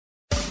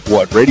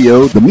What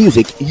radio? The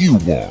music you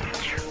want.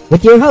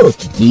 With your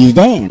host, Keys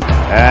Dan.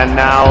 And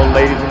now,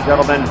 ladies and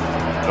gentlemen,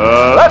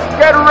 let's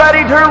get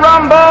ready to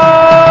rumble!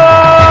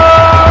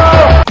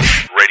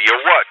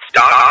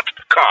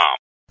 RadioWhat.com.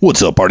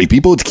 What's up, party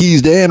people? It's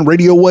Keys Dan,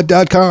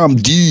 RadioWhat.com,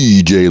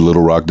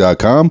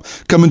 DJLittleRock.com,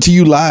 coming to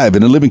you live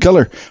in a living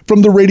color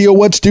from the Radio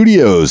What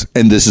studios.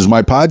 And this is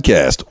my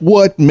podcast,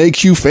 What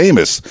Makes You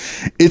Famous?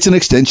 It's an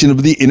extension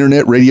of the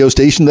internet radio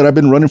station that I've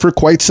been running for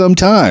quite some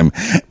time.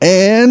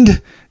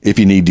 And if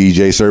you need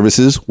DJ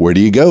services, where do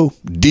you go?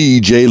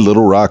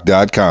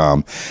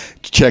 DJLittleRock.com.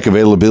 Check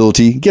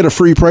availability, get a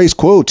free price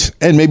quote,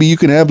 and maybe you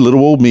can have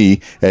little old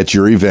me at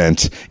your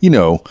event. You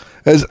know,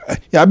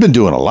 I've been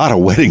doing a lot of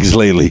weddings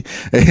lately.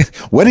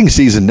 Wedding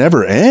season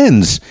never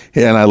ends,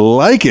 and I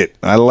like it.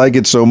 I like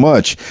it so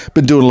much.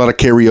 Been doing a lot of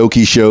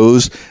karaoke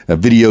shows,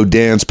 video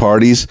dance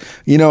parties.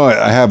 You know,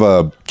 I have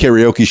a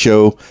karaoke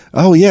show.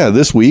 Oh yeah,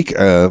 this week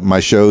my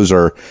shows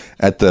are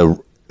at the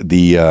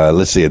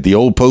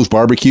Old Post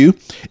Barbecue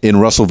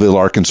in Russellville,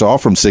 Arkansas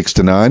from 6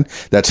 to 9.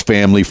 That's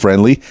family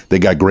friendly. They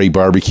got great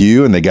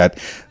barbecue and they got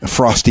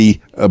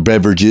frosty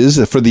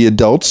beverages for the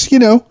adults. You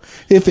know,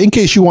 if in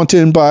case you want to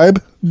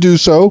imbibe, do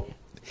so.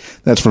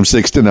 That's from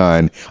 6 to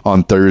 9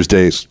 on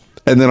Thursdays.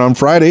 And then on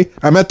Friday,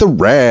 I'm at the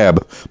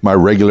Rab. My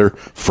regular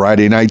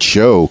Friday night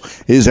show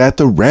is at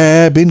the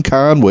Rab in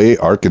Conway,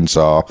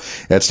 Arkansas.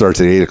 That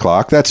starts at 8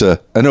 o'clock. That's an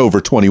over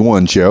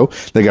 21 show.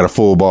 They got a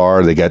full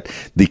bar. They got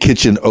the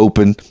kitchen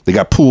open. They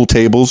got pool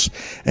tables.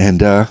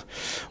 And,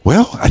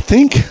 well, I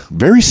think,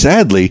 very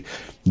sadly,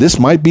 this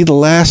might be the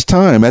last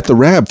time at the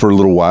Rab for a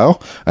little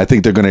while. I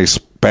think they're going to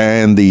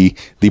expand the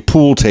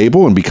pool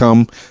table and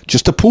become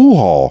just a pool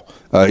hall.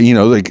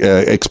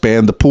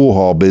 Expand the pool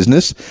hall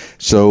business.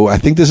 So I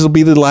think this will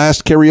be the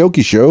last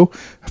karaoke show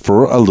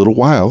for a little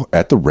while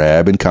at the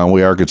Rab in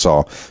Conway,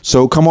 Arkansas.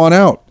 So come on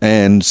out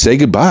and say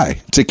goodbye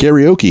to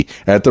karaoke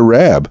at the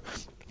Rab.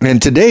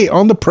 And today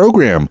on the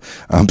program,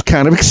 I'm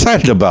kind of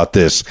excited about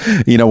this.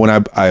 You know,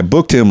 when I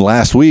booked him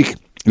last week,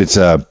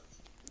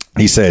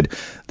 he said,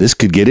 this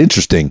could get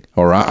interesting,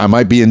 or I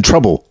might be in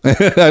trouble.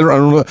 I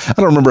don't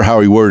remember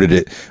how he worded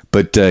it,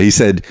 but he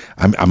said,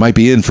 I might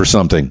be in for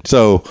something.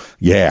 So,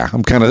 yeah,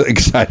 I'm kind of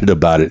excited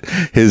about it.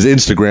 His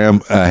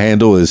Instagram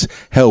handle is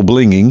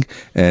Helblinging,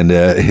 and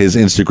his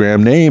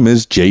Instagram name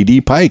is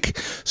JD Pike.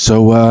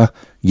 So,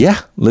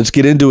 yeah, let's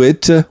get into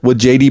it with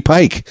JD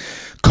Pike.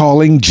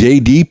 Calling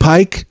JD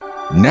Pike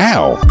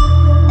now.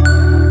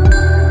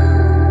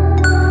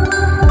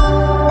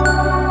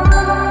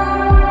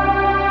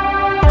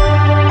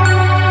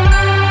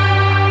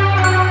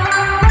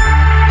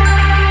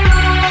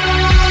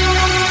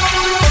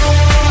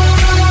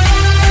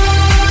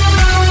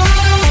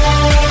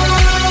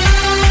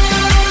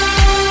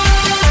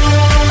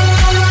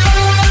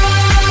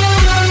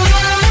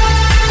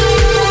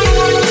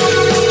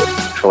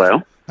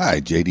 Hello?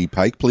 Hi, JD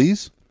Pike,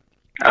 please.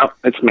 Oh,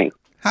 it's me.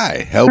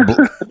 Hi,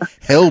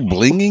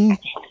 Helblinging?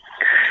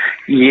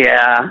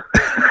 Yeah.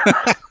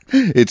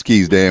 It's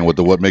Keys Dan with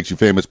the What Makes You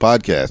Famous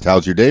podcast.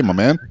 How's your day, my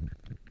man?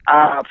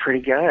 Pretty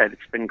good.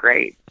 It's been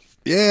great.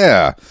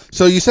 Yeah.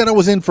 So you said I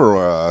was in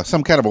for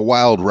some kind of a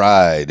wild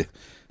ride.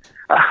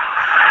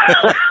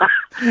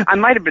 I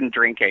might have been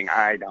drinking.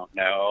 I don't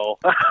know.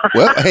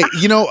 Well, hey,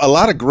 you know, a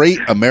lot of great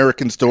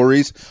American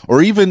stories,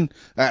 or even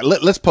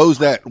let's pose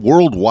that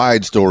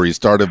worldwide stories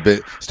started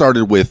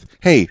with,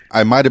 "Hey,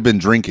 I might have been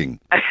drinking."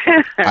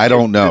 I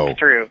don't know. It's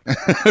true.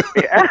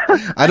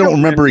 I don't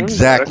remember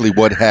exactly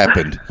what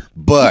happened,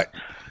 but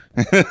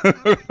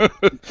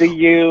do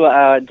you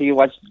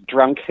watch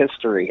Drunk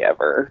History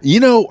ever? You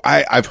know,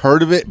 I've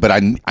heard of it, but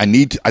I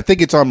need to, I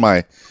think it's on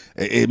my.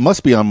 It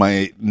must be on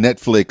my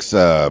Netflix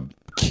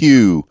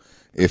queue.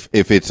 If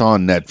it's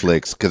on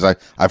Netflix, because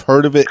I've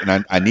heard of it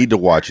and I need to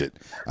watch it.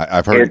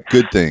 I've heard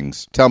good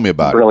things. Tell me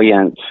about it.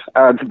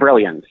 It's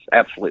brilliant.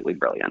 Absolutely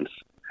brilliant.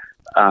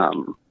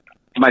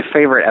 My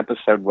favorite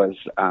episode was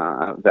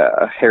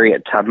the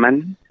Harriet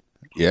Tubman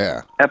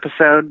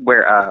episode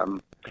where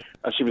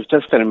she was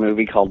just in a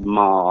movie called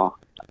Ma.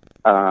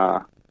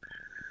 Can't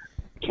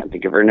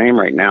think of her name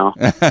right now.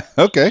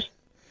 Okay.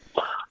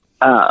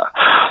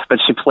 But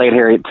she played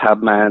Harriet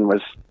Tubman,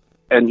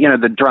 and, you know,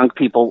 the drunk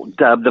people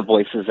dubbed the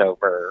voices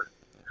over.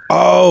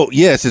 Oh,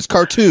 yes, it's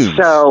cartoons.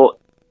 So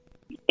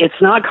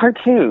it's not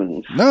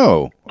cartoons.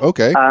 No.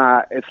 Okay.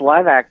 It's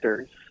live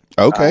actors.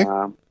 Okay.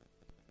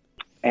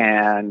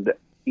 And,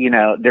 you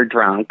know, they're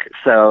drunk.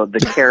 So the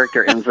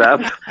character ends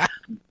up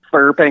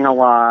burping a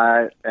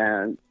lot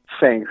and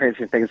saying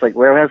crazy things like,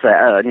 where was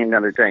that? Oh, I need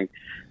another drink.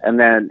 And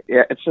then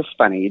it's just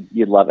funny.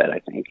 You'd love it, I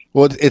think.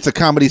 Well, it's a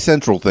Comedy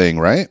Central thing,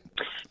 right?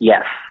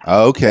 Yes.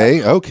 Okay.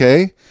 Yeah.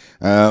 Okay.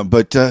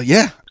 But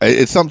yeah,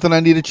 it's something I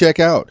need to check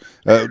out.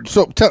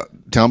 So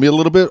tell me a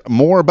little bit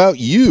more about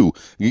you.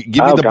 Give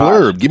me the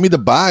blurb. Give me the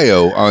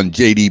bio on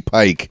JD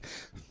Pike.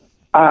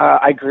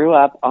 I grew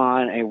up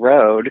on a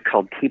road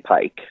called T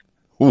Pike.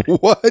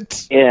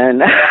 What?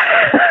 In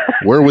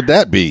where would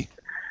that be?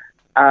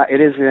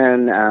 It is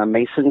in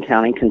Mason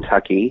County,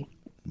 Kentucky.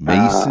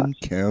 Mason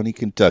County,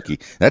 Kentucky.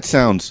 That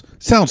sounds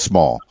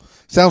small.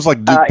 Sounds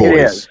like Duke It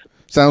boys. is.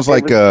 Sounds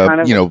like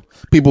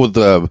people with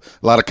a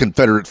lot of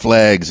Confederate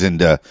flags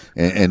and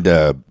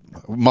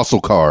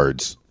muscle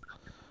cards.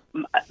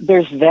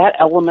 There's that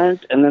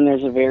element, and then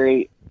there's a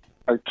very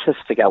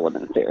artistic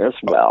element there as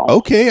well.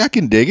 Okay, I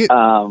can dig it.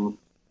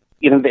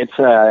 It's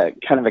a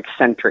kind of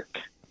eccentric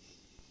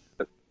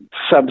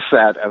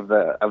subset of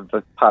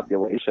the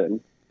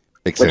population.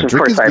 Eccentric which, of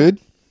course, is good.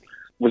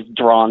 Was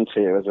drawn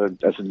to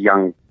as a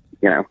young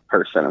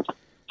person of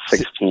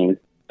 16,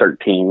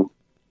 13.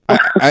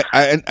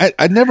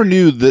 I never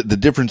knew the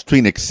difference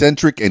between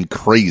eccentric and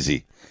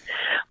crazy.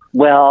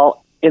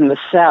 Well, in the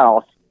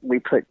South, we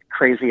put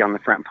crazy on the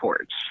front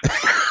porch.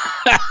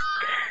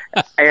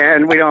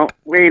 And we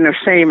ain't no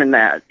shame in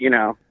that,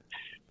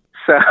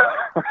 So,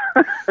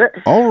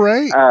 all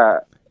right.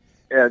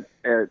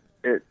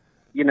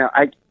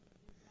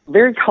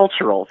 Very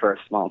cultural for a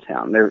small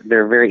town.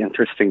 They're very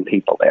interesting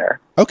people there.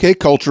 Okay,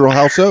 cultural.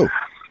 How so?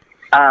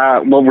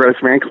 Well,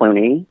 Rosemary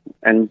Clooney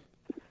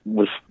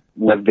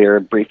lived there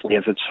briefly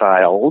as a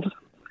child.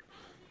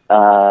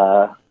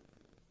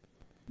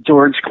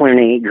 George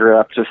Clooney grew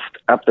up just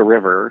up the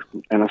river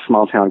in a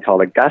small town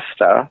called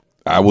Augusta.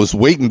 I was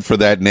waiting for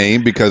that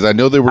name because I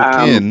know they were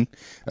kin.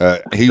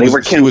 She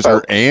was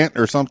her aunt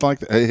or something like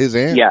that. His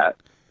aunt? Yeah.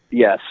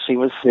 Yes, she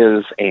was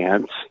his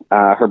aunt.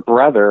 Her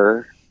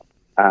brother,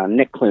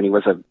 Nick Clooney,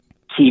 was a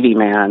TV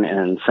man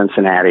in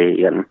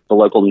Cincinnati and the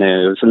local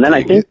news. And then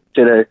I think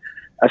did a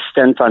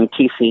stint on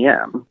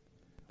TCM.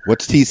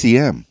 What's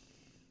TCM?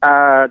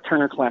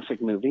 Turner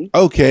Classic Movie.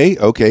 Okay.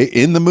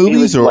 In the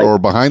movies or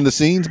behind the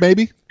scenes,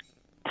 maybe?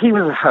 He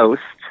was a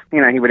host.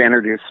 He would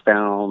introduce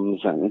films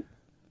and...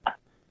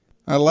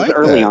 I like that.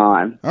 Early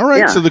on. All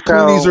right, so the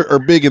Clooneys are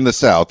big in the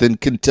South, in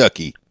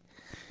Kentucky.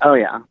 Oh,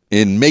 yeah.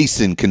 In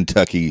Mason,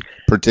 Kentucky,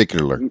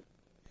 particular.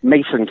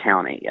 Mason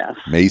County, yes.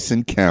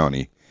 Mason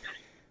County.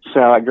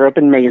 So I grew up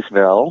in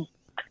Maysville,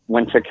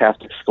 went to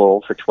Catholic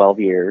school for 12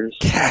 years.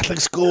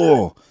 Catholic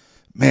school.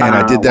 Man,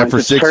 I did that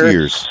for 6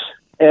 years.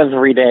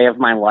 Every day of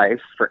my life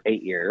for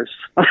 8 years.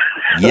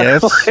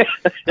 Yes,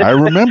 I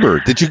remember.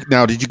 Did you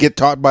get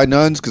taught by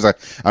nuns? Because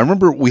I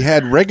remember we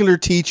had regular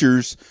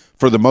teachers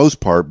for the most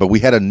part, but we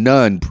had a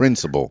nun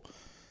principal.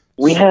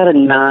 We had a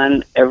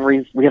nun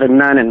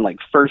in like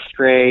first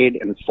grade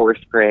and fourth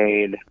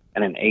grade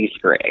and in eighth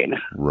grade.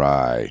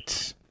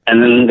 Right.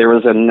 And then there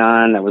was a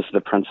nun that was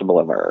the principal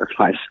of our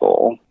high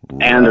school,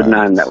 and a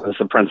nun that was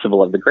the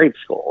principal of the grade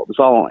school. It was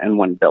all in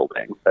one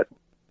building. But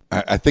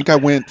I think I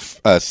went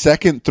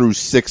second through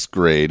sixth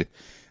grade,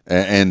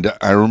 and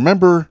I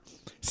remember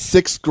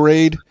sixth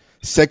grade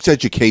sex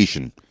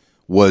education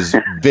was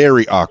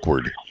very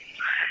awkward.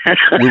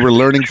 We were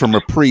learning from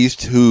a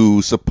priest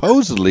who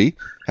supposedly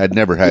had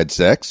never had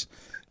sex,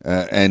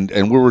 and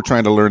we were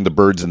trying to learn the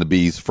birds and the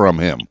bees from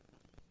him.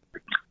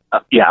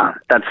 Yeah,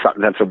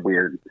 that's a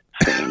weird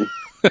thing.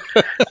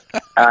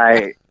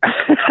 I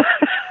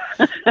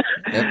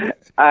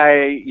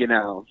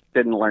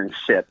didn't learn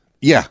shit.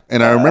 Yeah,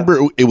 and I remember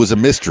it was a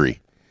mystery.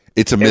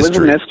 It's a mystery. It was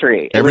a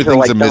mystery.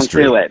 Everything's a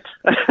mystery. Don't do it.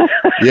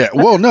 Yeah.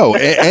 Well, no.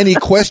 Any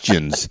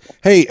questions?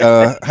 Hey,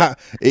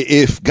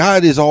 if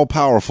God is all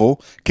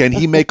powerful, can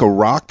He make a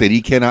rock that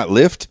He cannot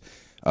lift?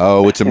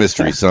 Oh, it's a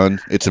mystery, son.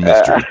 It's a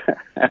mystery.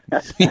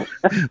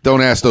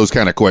 Don't ask those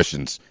kind of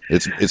questions.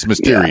 It's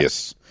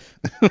mysterious.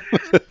 Yeah.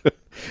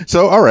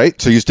 So, all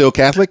right. So, you still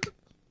Catholic?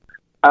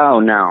 Oh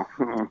no.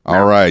 No.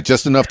 All right,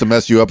 just enough to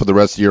mess you up for the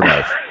rest of your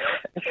life.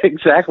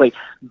 Exactly,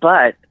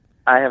 but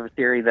I have a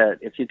theory that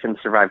if you can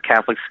survive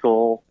Catholic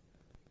school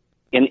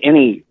in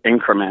any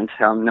increment,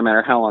 no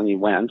matter how long you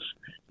went,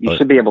 you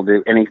should be able to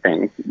do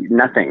anything.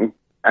 Nothing.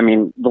 I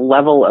mean, the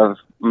level of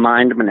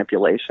mind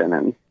manipulation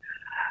and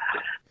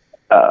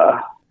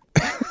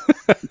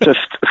just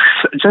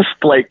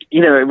like,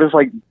 it was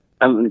like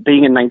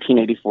being in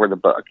 1984, the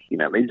book.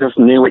 They just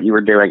knew what you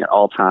were doing at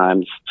all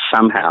times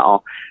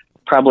somehow,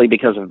 probably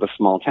because of the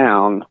small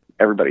town.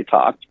 Everybody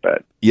talked,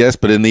 but yes,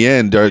 but in the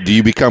end, do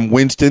you become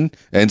Winston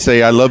and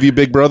say, "I love you,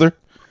 big brother"?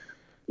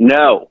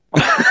 No.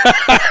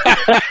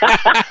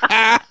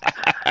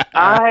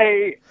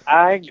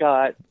 I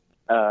got.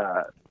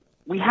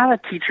 We had a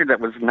teacher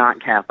that was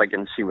not Catholic,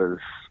 and she was,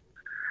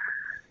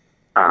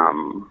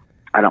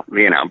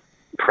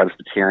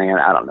 Presbyterian.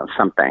 I don't know,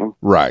 something.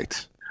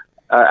 Right.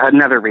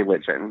 Another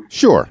religion.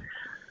 Sure.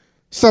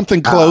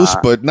 Something close,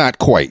 but not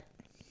quite.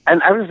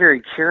 And I was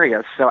very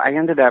curious, so I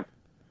ended up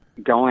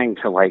going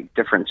to like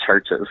different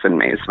churches in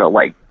Maysville,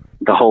 like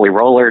the Holy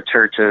Roller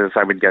churches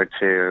I would go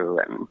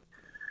to, and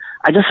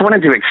I just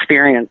wanted to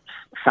experience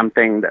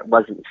something that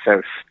wasn't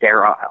so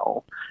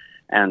sterile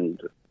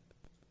and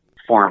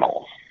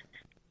formal.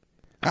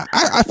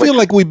 I feel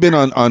like we've been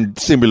on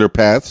similar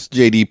paths,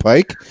 J.D.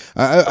 Pike.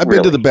 I've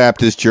been to the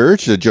Baptist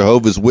church, a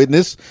Jehovah's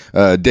Witness,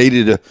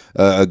 dated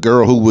a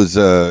girl who was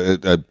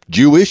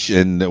Jewish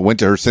and went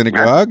to her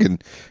synagogue,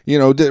 and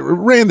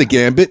ran the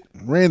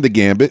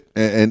gambit,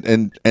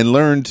 and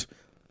learned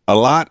a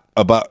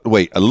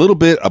little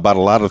bit about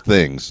a lot of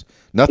things.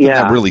 Nothing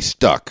that really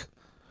stuck.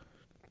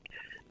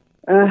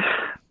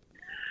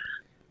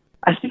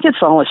 I think it's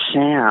all a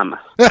sham.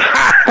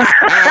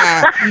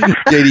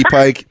 JD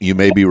Pike, you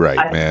may be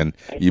right, man.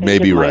 You may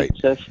be right.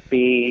 Might just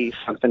be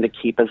something to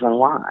keep us in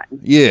line.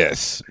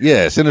 Yes.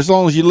 And as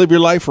long as you live your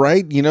life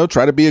right,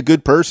 try to be a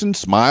good person,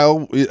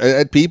 smile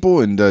at people,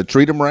 and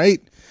treat them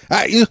right.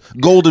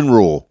 Golden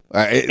rule.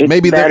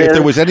 Maybe if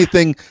there was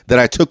anything that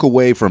I took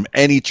away from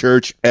any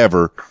church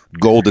ever,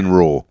 golden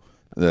rule.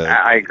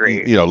 I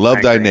agree.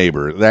 Love thy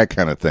neighbor, that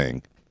kind of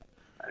thing.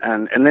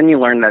 And then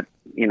you learn that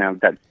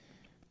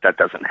that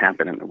doesn't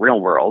happen in the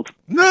real world.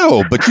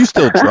 No, but you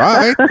still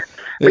try.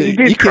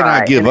 you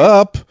cannot give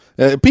up.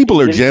 People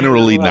are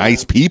generally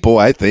nice people,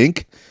 I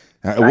think.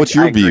 What's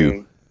your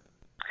view?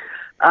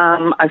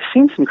 I've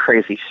seen some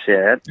crazy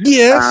shit.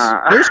 Yes,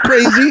 there's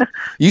crazy.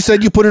 You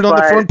said you put it on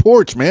the front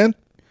porch, man.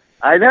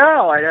 I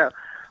know.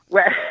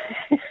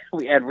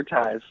 We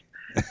advertise.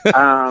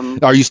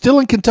 Are you still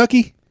in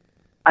Kentucky?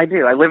 I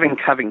do. I live in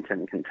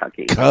Covington,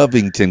 Kentucky.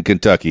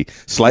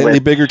 Slightly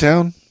bigger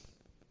town?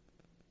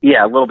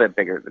 Yeah, a little bit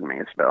bigger than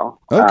Maysville.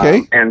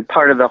 Okay. And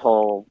part of the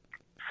whole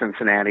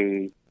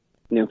Cincinnati,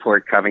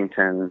 Newport,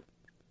 Covington,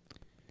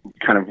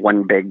 kind of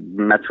one big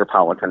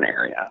metropolitan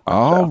area.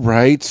 All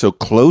right. So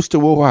close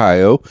to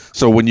Ohio.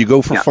 So when you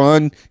go for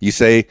fun, you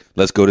say,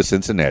 let's go to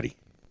Cincinnati.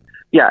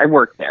 Yeah, I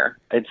work there.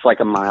 It's like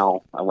a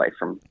mile away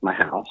from my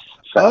house.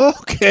 So.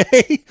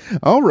 Okay.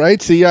 All right.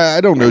 See,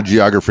 I don't know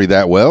geography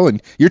that well,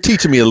 and you're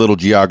teaching me a little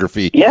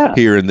geography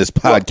here in this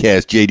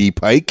podcast, JD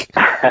Pike.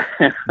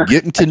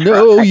 Getting to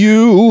know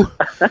you.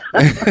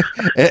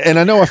 And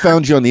I know I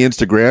found you on the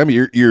Instagram.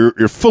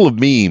 You're full of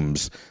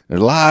memes. There's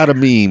a lot of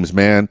memes,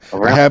 man.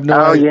 I have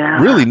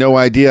really no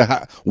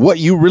idea what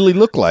you really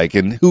look like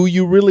and who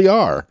you really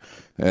are.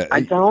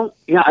 I don't.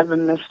 Yeah, I'm a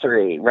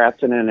mystery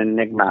wrapped in an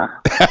enigma.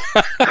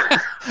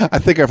 I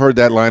think I've heard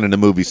that line in a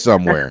movie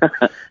somewhere.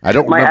 I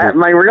don't remember.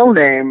 My real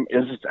name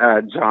is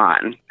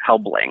John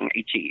Helbling,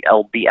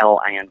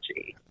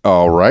 Helbling.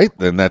 All right,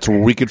 then that's where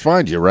we could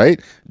find you,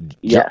 right?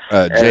 Yes.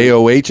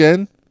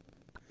 John?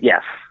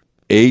 Yes.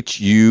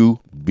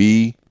 HUB.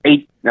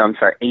 I'm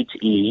sorry.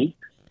 HE.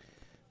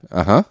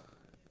 L.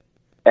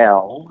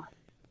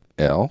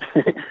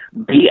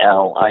 Bling.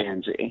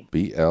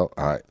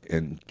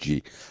 Bling.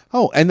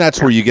 Oh, and that's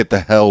where you get the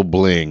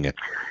Helbling.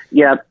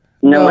 Yep.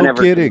 No one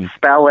ever kidding. can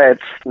spell it.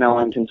 No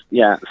one can.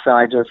 Yeah. So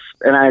I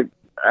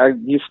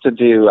used to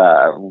do.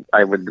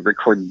 I would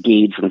record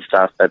deeds and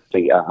stuff at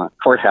the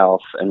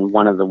courthouse, and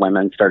one of the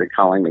women started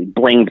calling me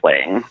Bling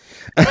Bling,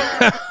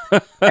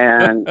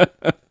 and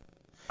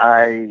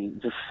I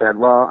just said,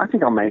 "Well, I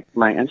think I'll make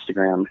my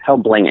Instagram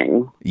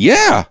Helblinging."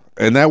 Yeah,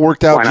 and that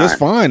worked out just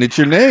fine. It's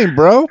your name,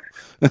 bro.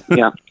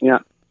 Yeah.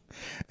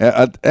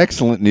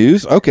 Excellent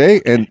news.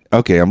 Okay,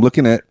 I'm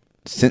looking at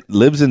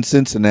lives in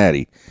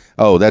Cincinnati.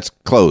 Oh, that's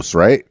close,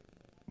 right?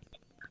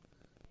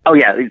 Oh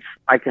yeah,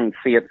 I can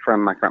see it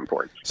from my front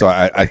porch. So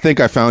I think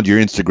I found your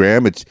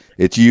Instagram.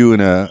 It's you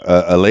and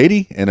a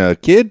lady and a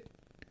kid.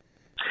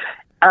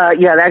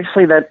 Yeah,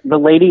 actually, the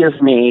lady is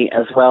me,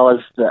 as well as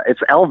it's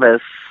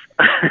Elvis.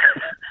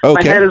 Okay.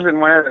 My head is in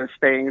one of those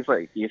things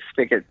like you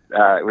stick it.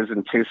 It was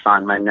in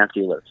Tucson. My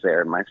nephew lives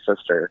there, my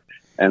sister,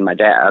 and my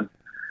dad.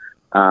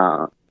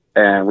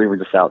 And we were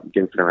just out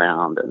goofing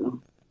around, and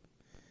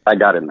I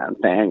got in that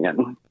thing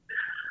and.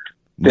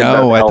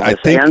 No, I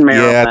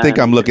think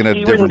I'm looking at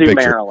a different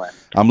picture. Maryland.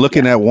 I'm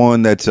looking at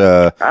one that's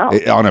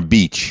on a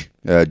beach.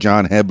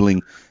 John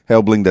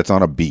Helbling that's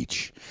on a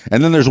beach.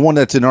 And then there's one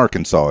that's in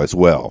Arkansas as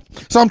well.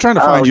 So I'm trying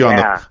to find you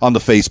on the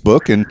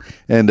Facebook and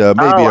maybe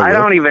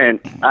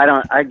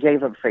I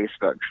gave up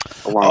Facebook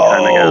a long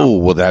time ago. Oh,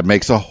 well that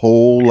makes a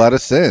whole lot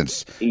of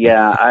sense.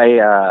 Yeah,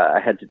 I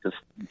had to just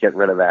get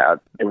rid of that.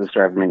 It was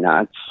driving me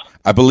nuts.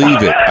 I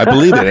believe it.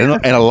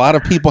 And a lot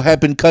of people have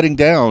been cutting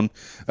down.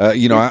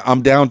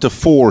 I'm down to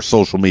 4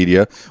 social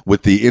media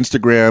with the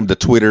Instagram, the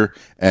Twitter,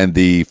 and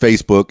the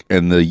Facebook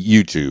and the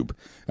YouTube.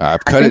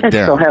 I've cut it down.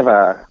 I still have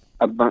a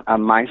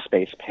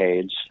MySpace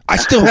page. I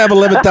still have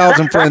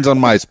 11,000 friends on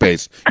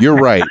MySpace. You're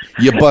right.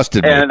 You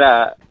busted me. And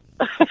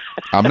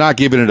I'm not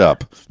giving it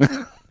up.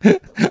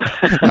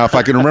 Now, if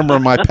I can remember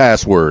my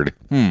password.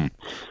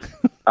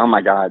 Oh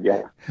my God,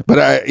 yeah. But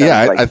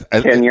I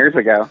 10 years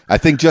ago. I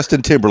think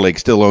Justin Timberlake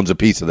still owns a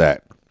piece of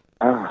that.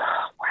 Oh,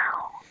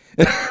 wow.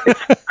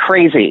 It's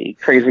crazy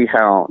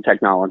how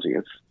technology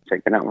is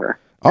taken over.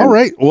 All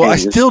right. Well, I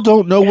still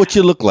don't know what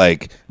you look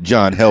like,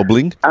 John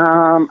Helbling.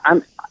 I'm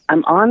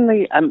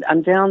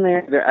down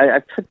there. I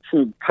put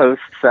some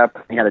posts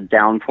up. We had a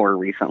downpour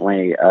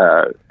recently,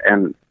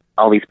 and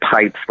all these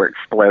pipes were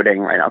exploding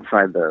right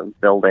outside the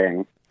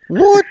building.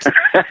 What?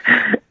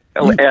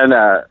 And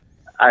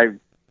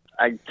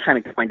I kind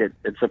of coined it.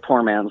 It's a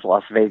poor man's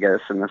Las Vegas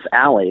in this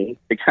alley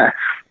because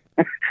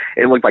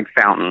it looked like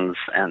fountains.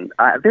 And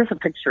there's a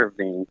picture of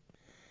me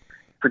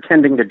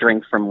pretending to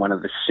drink from one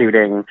of the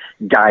shooting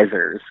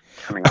geysers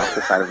coming off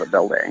the side of a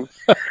building.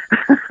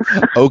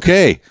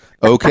 Okay,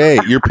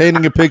 you're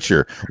painting a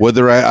picture.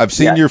 Whether I've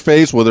seen your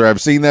face, whether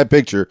I've seen that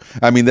picture,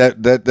 I mean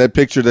that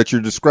picture that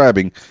you're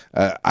describing,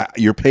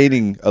 you're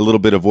painting a little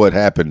bit of what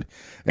happened.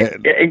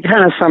 It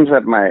kind of sums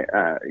up my,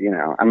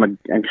 I'm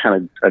kind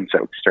of a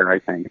jokester. I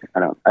think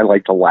I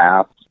like to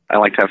laugh. I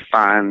like to have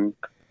fun.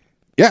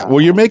 Yeah,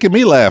 well, you're making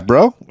me laugh,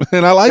 bro,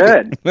 and I like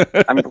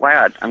it. I'm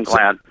glad.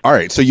 So, all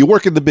right, so you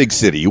work in the big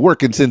city. You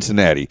work in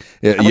Cincinnati.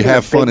 You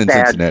have fun in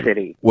Cincinnati.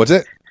 City. What's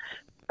it?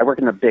 I work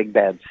in the big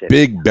bad city.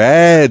 Big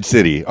bad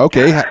city.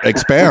 Okay,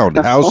 expound.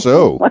 How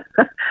so?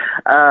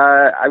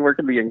 I work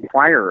in the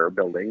Inquirer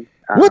building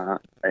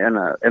in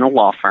a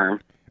law firm.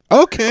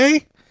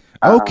 Okay.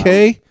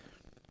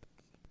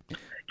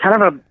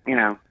 Kind of a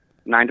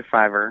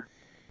 9-to-5er.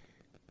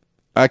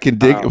 I can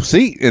dig.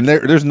 See, and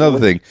there's another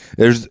thing.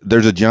 There's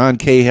a John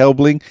K.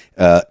 Helbling,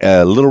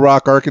 Little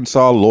Rock,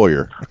 Arkansas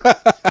lawyer.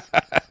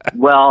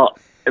 Well,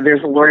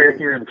 there's a lawyer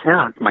here in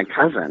town. It's my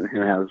cousin who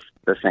has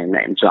the same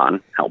name,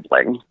 John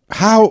Helbling.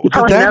 How did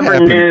that never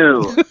happen?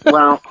 Knew.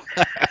 Well,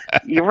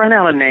 you run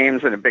out of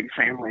names in a big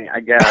family, I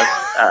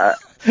guess.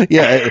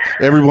 Yeah,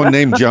 everyone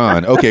named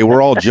John. Okay,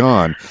 we're all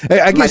John.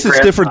 I guess it's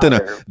different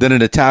than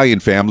an Italian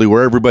family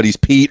where everybody's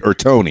Pete or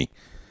Tony.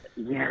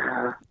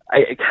 Yeah,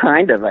 I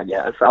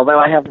guess. Although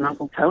I have an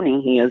Uncle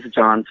Tony, he is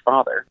John's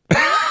father.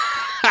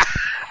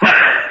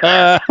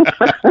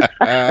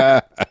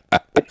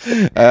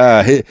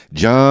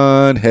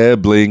 John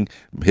Helbling.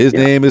 His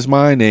name is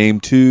my name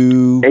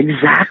too.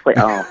 Exactly.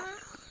 Oh,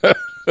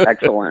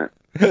 excellent.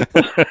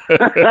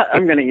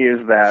 I'm going to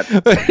use that.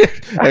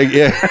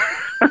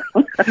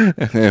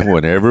 And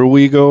whenever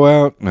we go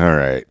out, all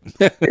right.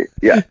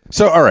 Yeah.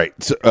 So, all right.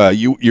 So,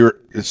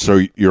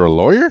 you're a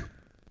lawyer?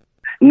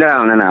 No.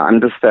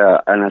 I'm just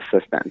an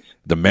assistant.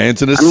 The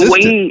man's an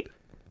assistant.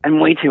 I'm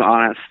way too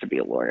honest to be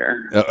a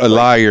lawyer. A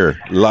liar.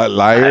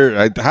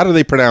 Liar. How do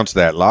they pronounce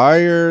that?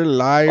 Liar.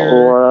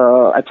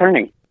 Or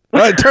attorney.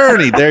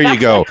 Attorney. There you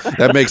go.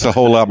 That makes a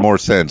whole lot more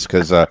sense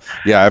because,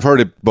 I've heard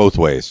it both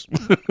ways.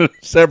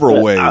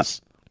 Several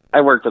ways. I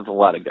worked with a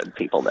lot of good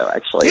people, though,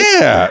 actually.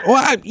 Yeah.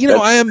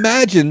 Well, I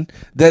imagine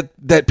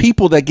that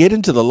people that get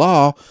into the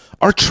law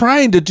are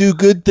trying to do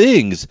good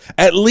things,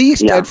 at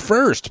least at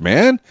first,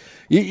 man.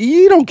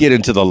 You don't get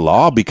into the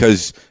law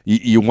because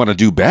you want to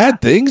do bad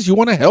things. You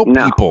want to help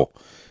people.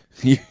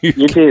 You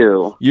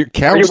do. You're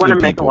counseling people. You want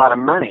to make a lot of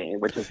money,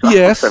 which is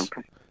yes,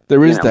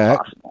 there is that.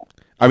 Possible.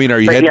 I mean, are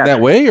you heading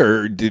that way,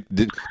 or did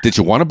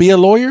you want to be a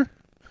lawyer,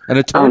 an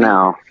attorney?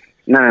 Oh,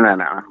 no.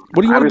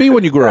 What do you want to be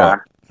when you grow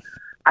up?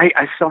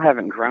 I still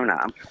haven't grown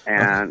up,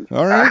 and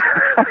all right.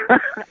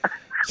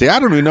 See, I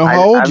don't even know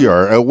how old you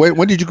are.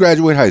 When did you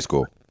graduate high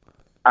school?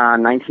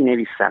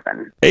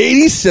 1987.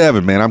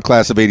 87, man. I'm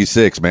class of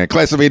 86, man.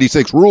 Class of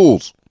 86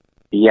 rules.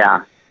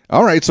 Yeah.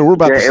 All right, so we're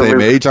about the same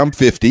age. I'm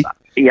 50.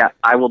 Yeah,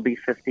 I will be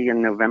 50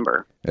 in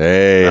November.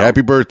 Hey,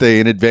 happy birthday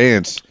in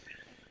advance.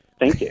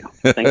 Thank you.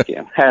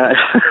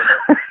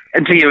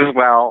 And to you as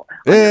well.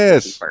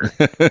 Yes.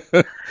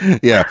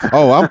 Yeah.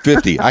 Oh, I'm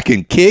 50. I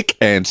can kick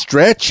and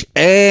stretch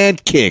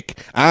and kick.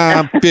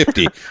 I'm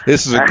 50.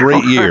 This is a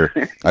great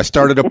year. I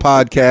started a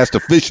podcast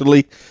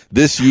officially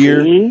this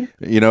year,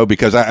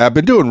 because I've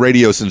been doing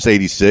radio since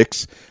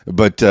 86.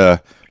 But,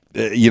 I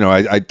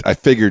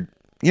figured,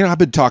 I've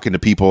been talking to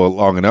people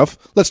long enough.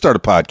 Let's start a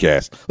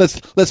podcast.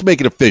 Let's make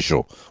it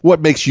official.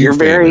 What makes you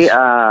famous?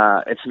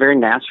 It's very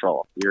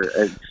natural.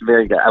 It's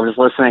very good. I was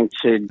listening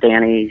to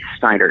Danny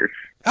Snyder's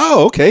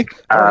okay.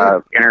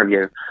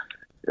 Interview.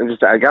 It was.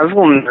 I was a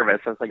little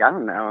nervous. I was like, I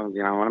don't know.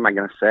 What am I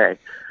going to say?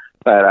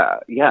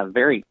 But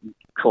very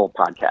cool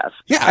podcast.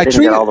 Yeah, I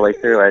didn't get all the way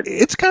through it.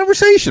 It's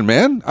conversation,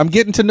 man. I'm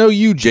getting to know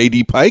you,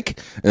 J.D. Pike,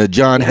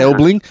 John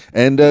Helbling,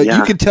 and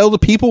you can tell the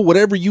people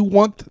whatever you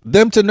want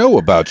them to know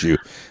about you.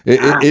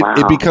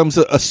 It becomes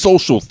a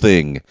social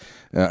thing.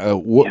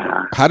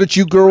 How did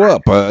you grow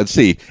up? Let's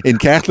see. In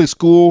Catholic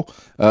school,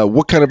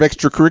 what kind of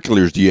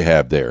extracurriculars do you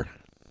have there?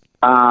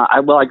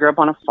 I grew up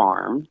on a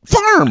farm.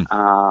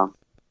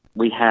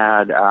 We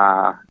had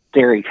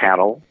dairy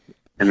cattle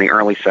in the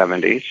early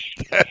 70s.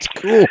 That's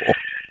cool.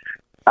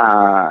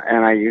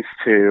 And I used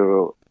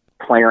to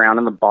play around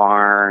in the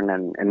barn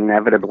and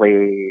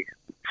inevitably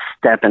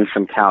step in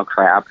some cow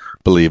crap.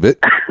 Believe it.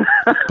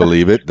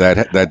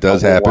 That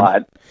does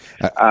happen.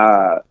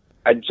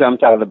 I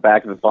jumped out of the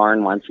back of the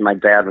barn once, and my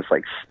dad was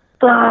like,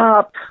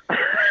 "Stop!"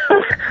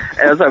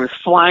 as I was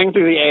flying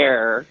through the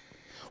air.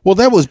 Well,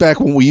 that was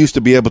back when we used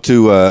to be able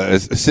to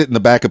sit in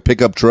the back of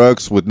pickup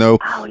trucks with no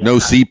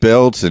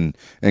seatbelts and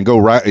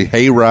go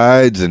hay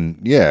rides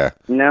and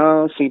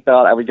no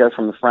seatbelt. I would go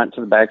from the front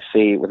to the back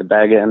seat with a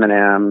bag of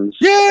M&Ms.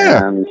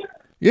 Yeah.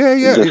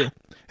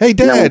 Hey,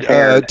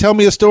 Dad, tell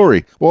me a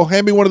story. Well,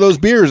 hand me one of those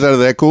beers out of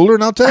that cooler,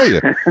 and I'll tell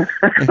you.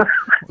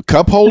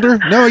 Cup holder?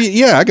 No,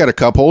 I got a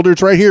cup holder.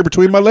 It's right here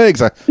between my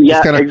legs. I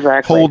just kind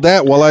of hold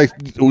that while I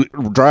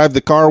drive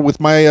the car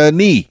with my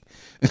knee.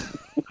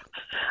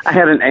 I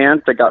had an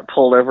aunt that got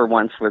pulled over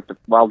once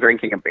while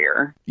drinking a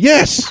beer.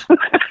 Yes.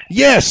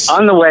 Yes.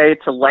 On the way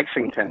to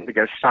Lexington to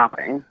go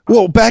shopping.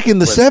 Well, back in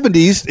the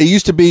 70s, it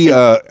used to be,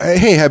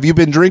 hey, have you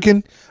been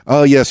drinking?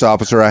 Oh, yes,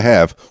 officer, I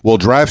have. Well,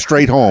 drive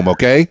straight home,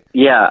 okay?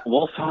 Yeah,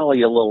 we'll follow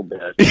you a little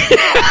bit.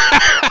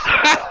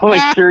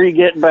 Make sure you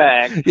get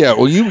back. Yeah,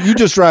 well, you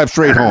just drive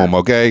straight home,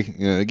 okay?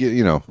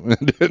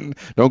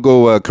 Don't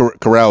go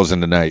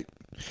carousing tonight.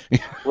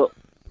 Well,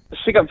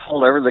 she got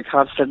pulled over. The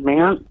cop said,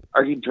 "Ma'am,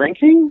 are you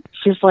drinking?"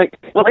 She's like,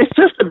 "Well, it's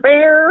just a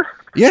beer."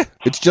 Yeah,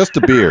 it's just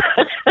a beer,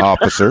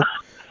 officer.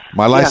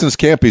 My license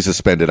can't be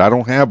suspended. I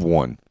don't have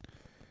one.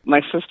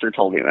 My sister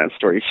told me that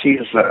story. She's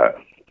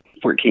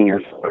 14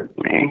 years older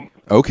than me.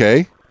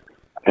 Okay.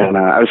 And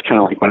I was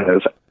kind of like one of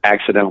those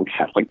accidental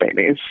Catholic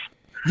babies.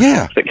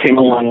 Yeah. That came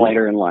along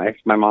later in life.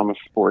 My mom was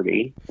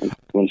 40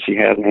 when she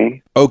had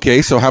me.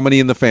 Okay, so how many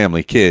in the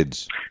family?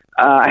 Kids?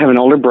 I have an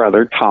older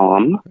brother,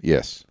 Tom.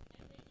 Yes.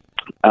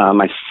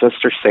 My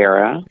sister,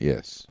 Sarah.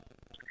 Yes.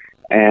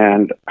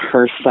 And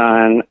her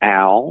son,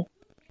 Al.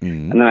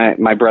 Mm-hmm. And then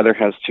my brother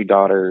has two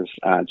daughters,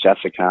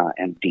 Jessica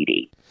and Dee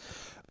Dee.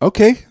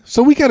 Okay,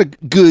 so we got a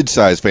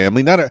good-sized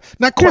family, not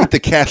quite the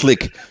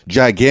Catholic,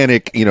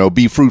 gigantic,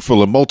 be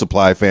fruitful and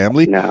multiply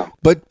family. No,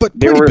 but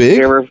pretty big.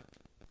 There were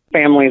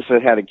families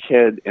that had a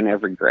kid in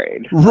every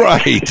grade.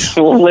 Right.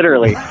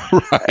 Literally.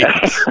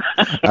 Right.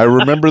 I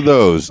remember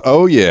those.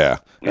 Oh yeah.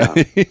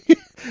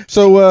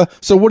 So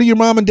what do your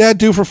mom and dad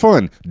do for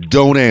fun?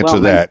 Don't answer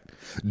that.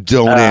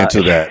 Don't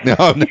answer that. No,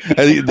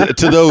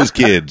 to those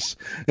kids.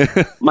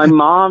 My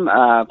mom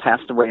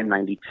passed away in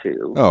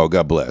 92. Oh,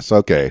 God bless.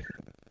 Okay.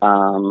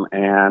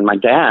 And my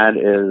dad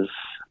is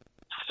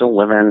still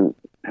living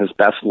his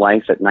best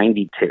life at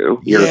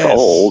 92 years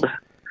old.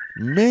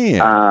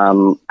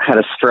 Man. Had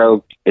a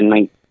stroke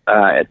it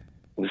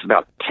was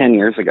about 10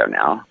 years ago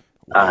now.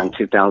 In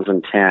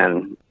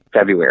 2010,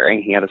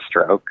 February, he had a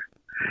stroke.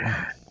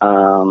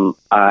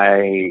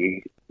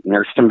 I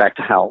nursed him back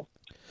to health.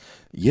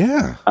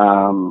 Yeah.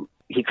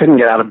 He couldn't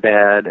get out of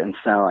bed, and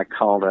so I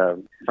called a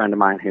friend of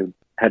mine who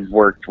had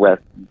worked with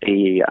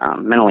the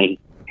mentally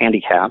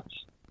handicapped.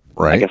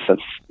 Right. I guess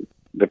that's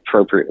the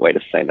appropriate way to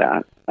say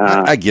that.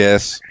 I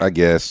guess.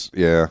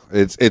 Yeah.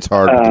 It's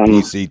hard with the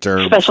PC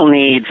term. Special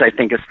needs, I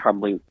think, is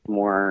probably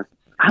more.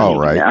 All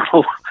right.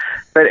 Know.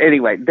 But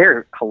anyway,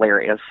 they're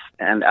hilarious,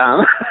 and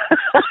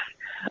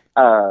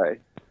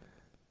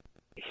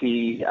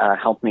he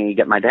helped me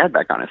get my dad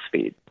back on his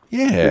feet.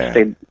 Yeah.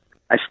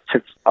 I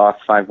took off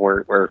 5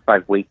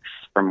 weeks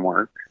from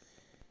work,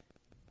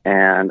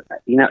 and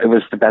it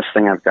was the best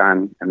thing I've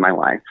done in my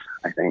life.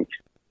 I think.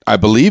 I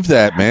believe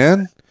that,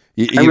 man.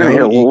 I'm going to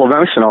get a little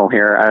emotional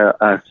here.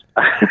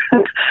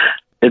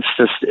 It's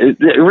just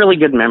really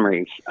good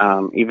memories,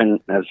 even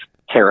as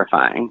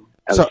terrifying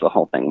as the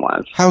whole thing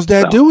was. How's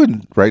Dad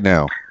doing right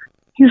now?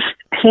 He's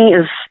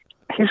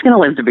going to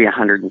live to be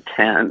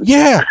 110.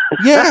 Yeah.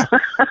 I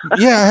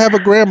have a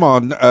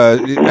grandma.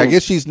 I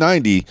guess she's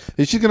 90.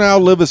 She's going to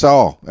outlive us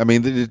all. I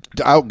mean,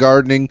 out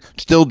gardening,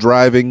 still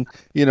driving.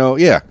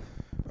 Yeah.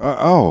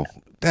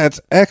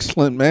 That's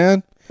excellent,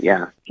 man.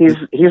 Yeah, he's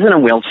in a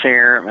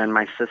wheelchair, and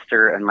my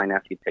sister and my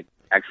nephew take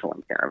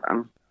excellent care of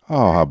him.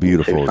 Oh, how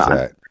beautiful is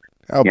that?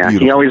 How beautiful.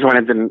 He always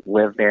wanted to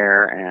live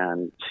there,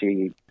 and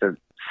she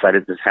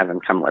decided to have him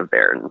come live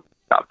there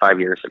about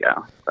 5 years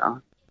ago.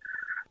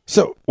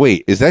 So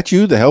wait, is that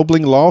you, the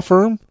Helbling law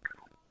firm?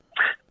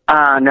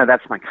 No,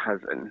 that's my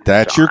cousin.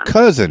 That's John. Your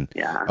cousin.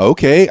 Yeah.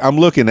 Okay, I'm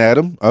looking at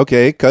him.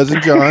 Okay,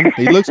 cousin John.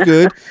 He looks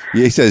good.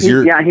 He says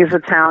you're. Yeah, he's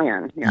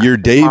Italian. Yeah. You're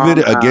David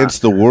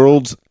against the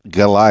world's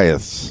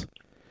Goliaths.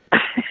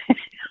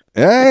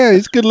 Yeah,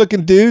 he's a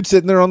good-looking dude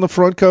sitting there on the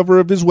front cover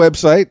of his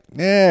website.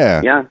 Yeah.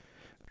 Yeah.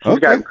 He's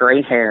got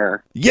gray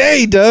hair. Yeah,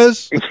 he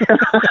does.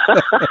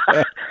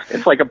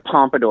 It's like a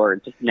pompadour.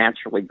 It just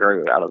naturally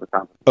grew out of the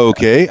top.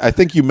 Okay. I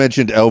think you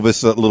mentioned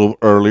Elvis a little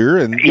earlier.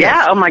 And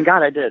yeah. Oh, my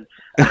God, I did.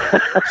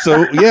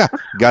 So, yeah,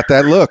 got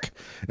that look.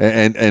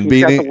 And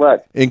being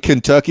in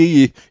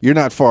Kentucky, you're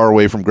not far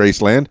away from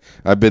Graceland.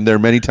 I've been there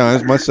many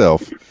times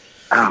myself.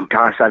 Oh,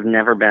 gosh, I've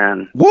never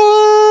been.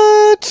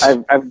 What?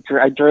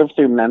 I drove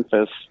through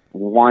Memphis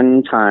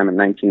one time in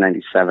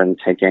 1997,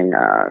 taking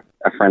a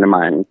friend of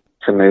mine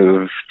to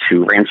move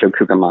to Rancho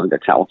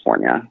Cucamonga,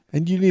 California.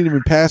 And you didn't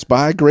even pass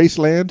by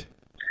Graceland?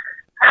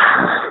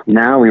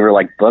 No, we were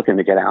booking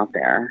to get out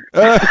there.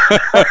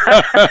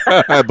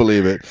 I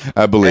believe it.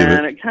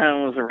 And it kind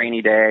of was a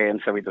rainy day,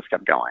 and so we just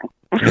kept going.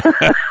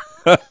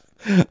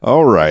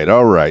 All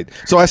right.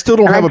 So I still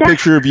don't have a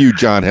picture of you,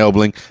 John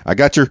Helbling. I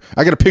got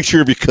a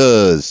picture of your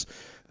cuz.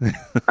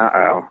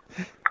 Uh-oh.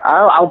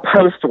 I'll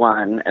post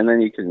one, and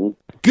then you can.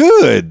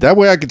 Good. That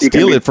way I can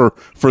steal it for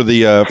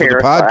the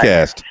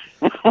podcast.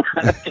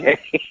 Okay.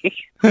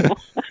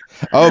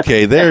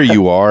 Okay, there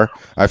you are.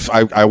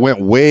 I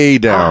went way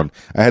down.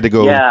 I had to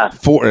go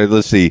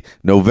let's see,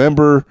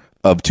 November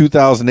of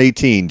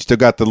 2018. Still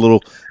got the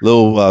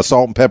little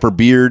salt and pepper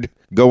beard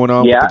going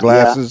on with the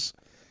glasses.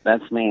 Yeah.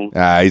 That's me.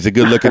 He's a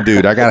good-looking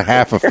dude. I got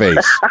half a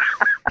face.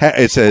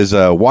 It says,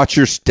 watch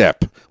your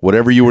step,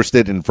 whatever you were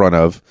sitting in front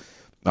of.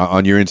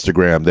 on your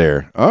Instagram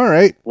there. All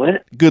right.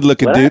 What? Good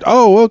looking dude.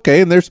 Oh,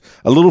 okay. And there's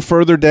a little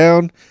further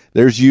down.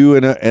 There's you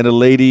and a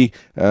lady.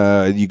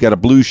 You got a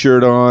blue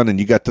shirt on, and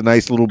you got the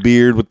nice little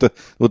beard with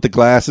the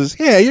glasses.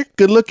 Yeah, you're a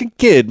good looking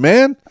kid,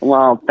 man.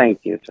 Well,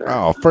 thank you, sir.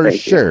 Oh, for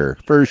sure.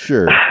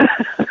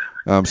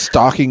 I'm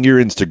stalking your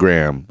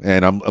Instagram,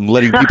 and I'm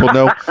letting people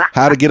know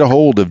how to get a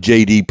hold of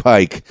J.D.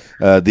 Pike,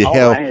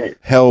 the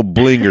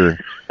Helblinger,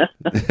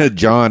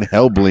 John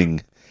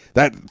Helbling.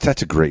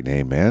 That's a great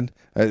name, man.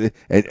 And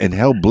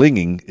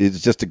Helblinging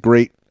is just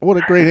what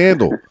a great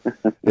handle.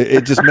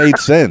 It just made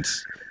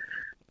sense.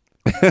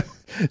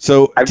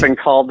 So I've been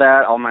called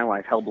that all my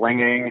life.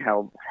 Helblinging,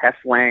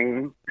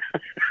 Hefling.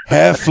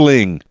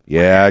 Hefling.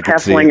 Yeah, I could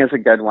see it. Hefling is a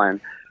good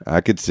one. I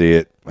could see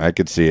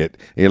it.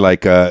 You're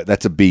like,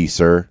 that's a B,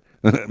 sir.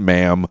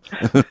 Ma'am.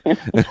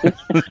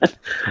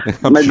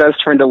 My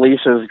best friend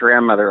Alicia's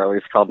grandmother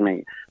always called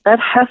me, that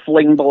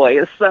Hefling boy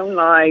is so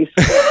nice.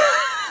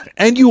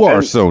 And you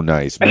are so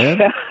nice,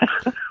 man.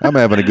 I'm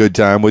having a good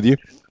time with you.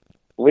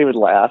 We would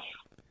laugh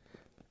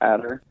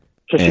at her.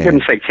 Because she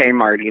couldn't say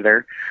Kmart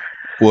either.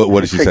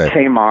 What did she say?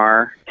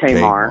 Kmart.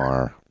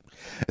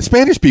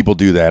 Spanish people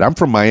do that. I'm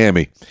from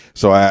Miami,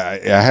 so I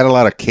had a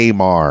lot of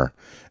Kmart.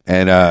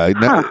 And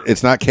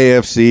it's not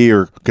KFC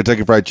or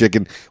Kentucky Fried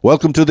Chicken.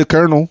 Welcome to the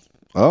Colonel.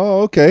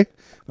 Oh, okay.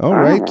 All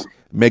right.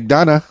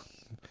 McDonough.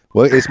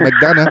 Well, it's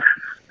McDonough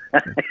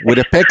with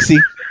a Pepsi.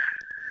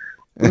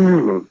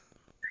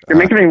 You're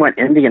making me want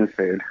Indian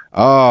food.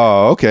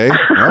 Oh, okay. All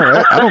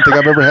right. I don't think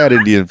I've ever had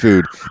Indian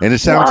food, and it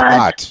sounds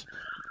hot.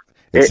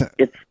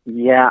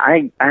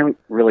 I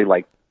really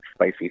like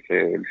spicy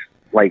food.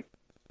 Like,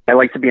 I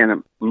like to be in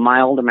a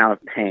mild amount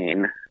of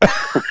pain.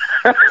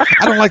 I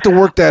don't like to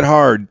work that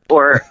hard.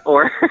 Or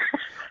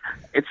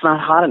it's not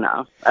hot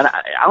enough. And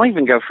I'll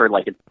even go for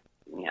like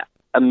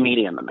a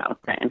medium amount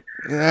of pain.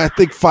 Yeah, I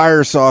think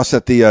fire sauce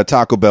at the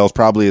Taco Bell is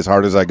probably as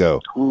hard as I go.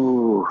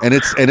 Ooh. And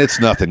it's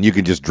nothing. You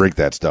can just drink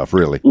that stuff,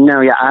 really.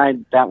 No,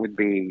 that would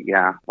be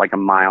like a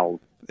mild.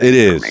 It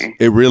is.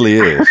 It really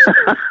is.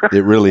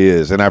 It really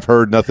is. And I've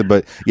heard nothing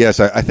but yes.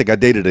 I think I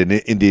dated an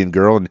Indian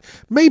girl, and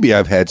maybe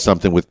I've had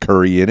something with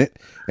curry in it.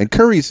 And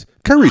curry's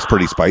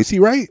pretty spicy,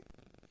 right?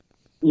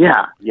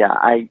 Yeah.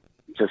 I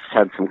just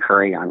had some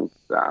curry on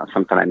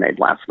something I made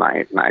last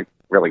night, and I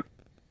really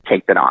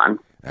caked it on.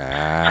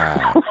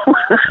 Ah,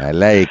 I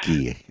like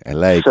it.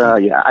 So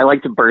yeah, I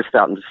like to burst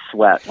out into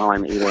sweat while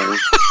I'm eating.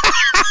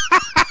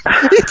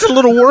 It's a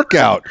little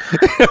workout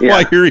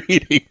while you're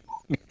eating.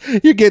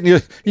 You're getting your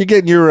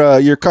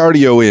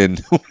cardio in,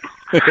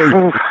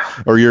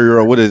 or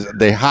your what is it,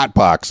 the hot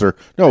box or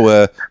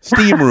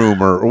steam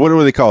room or what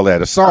do they call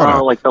that? A sauna?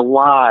 Oh, like the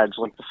lodge,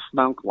 like the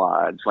smoke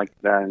lodge, like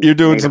the. You're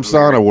doing some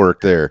sauna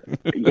work there.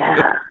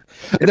 Yeah,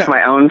 it's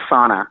my own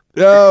sauna.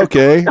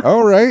 Okay,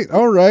 all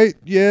right,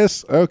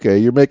 yes, okay.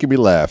 You're making me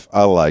laugh.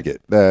 I like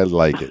it.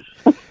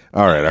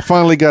 All right, I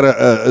finally got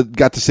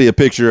to see a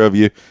picture of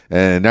you,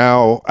 and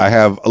now I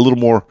have a little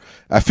more.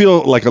 I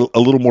feel like a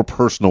little more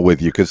personal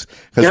with you because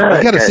you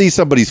got to see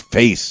somebody's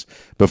face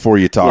before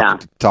you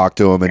talk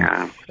to them,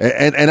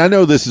 and I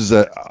know this is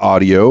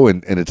audio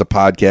and it's a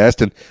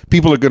podcast, and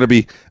people are going to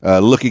be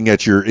looking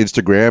at your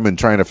Instagram and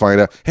trying to find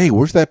out, hey,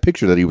 where's that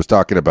picture that he was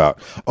talking about?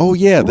 Oh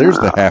yeah, there's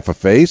the half a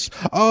face.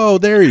 Oh,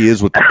 there he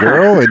is with the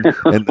girl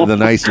and the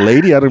nice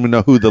lady. I don't even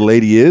know who the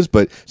lady is,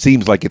 but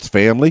seems like it's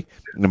family.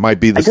 It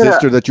might be the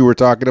sister that you were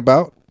talking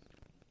about.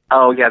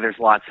 Oh yeah, there's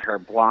lots of her,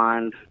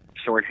 blonde,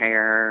 short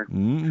hair.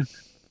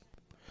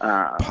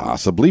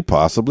 Possibly.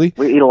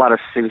 We eat a lot of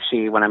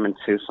sushi when I'm in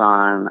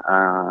Tucson.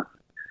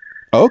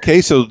 Okay,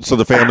 so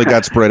the family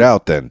got spread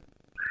out then.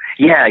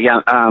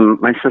 Yeah.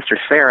 My sister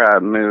Sarah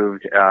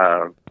moved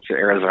to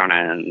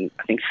Arizona in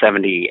I think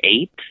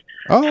 78,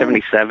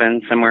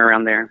 77, somewhere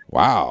around there.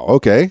 Wow.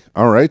 Okay.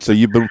 All right. So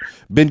you've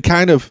been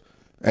kind of.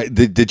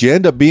 Did you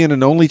end up being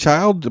an only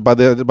child by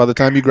the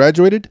time you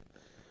graduated?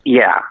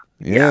 Yeah.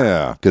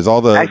 Yeah. Because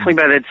actually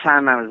by the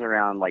time I was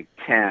around like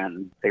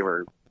 10, they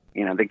were.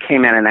 They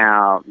came in and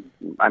out.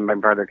 My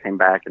brother came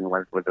back and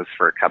worked with us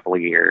for a couple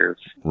of years.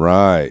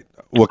 Right.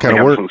 What kind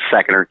of work? From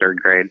second or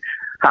third grade.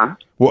 Huh?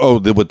 Well,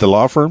 with the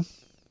law firm?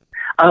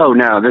 Oh,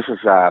 no. This is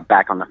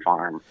back on the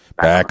farm.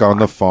 Back on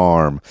the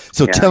farm.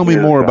 So tell me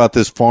more about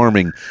this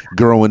farming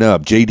growing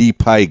up. J.D.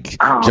 Pike,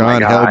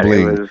 John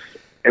Helbling.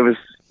 It was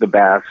the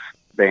best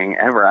thing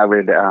ever. I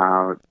would.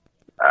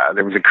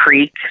 There was a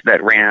creek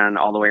that ran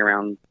all the way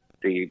around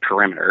the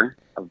perimeter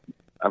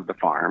of the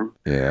farm.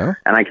 Yeah.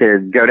 And I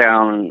could go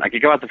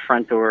out the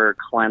front door,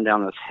 climb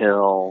down this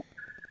hill,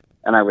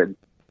 and I would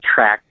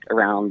track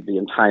around the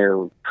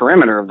entire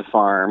perimeter of the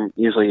farm,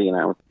 usually,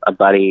 a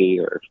buddy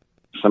or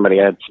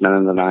somebody I'd spend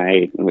in the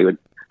night, and we would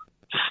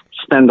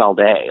spend all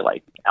day,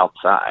 like,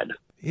 outside.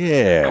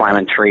 Yeah.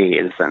 Climbing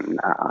trees, and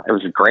it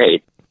was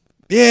great.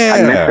 Yeah.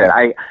 I miss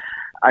it.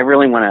 I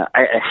really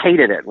I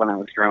hated it when I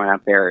was growing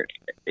up there,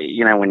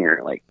 when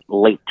you're, like,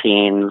 late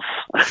teens.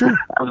 Sure.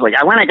 I was like,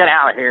 I want to get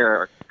out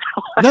here.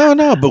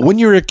 No, but when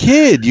you're a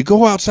kid, you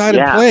go outside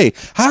and play.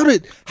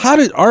 How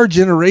did our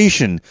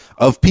generation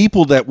of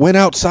people that went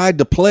outside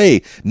to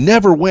play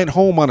never went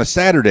home on a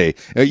Saturday?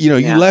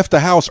 You left the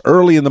house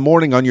early in the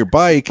morning on your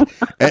bike,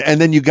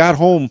 and then you got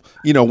home,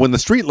 when the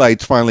street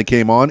lights finally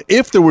came on,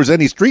 if there was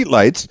any street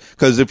lights,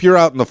 because if you're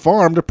out in the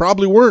farm, there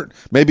probably weren't.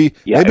 Maybe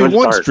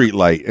one street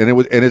light,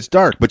 and it's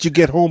dark, but you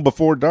get home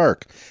before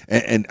dark.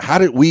 And how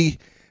did we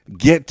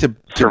get to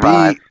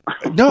survive?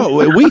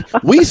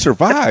 We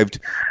survived,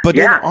 but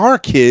then our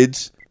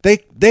kids, they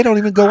don't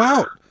even go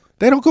out.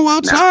 They don't go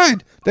outside.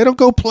 No. They don't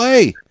go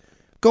play.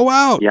 Go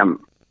out. Yeah,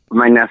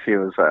 my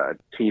nephew was a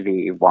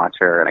TV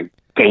watcher and a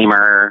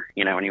gamer,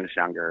 when he was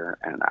younger,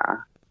 and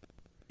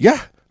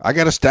I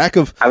got a stack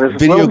of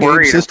video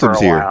game systems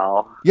here.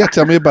 Yeah,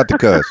 tell me about the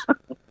cuz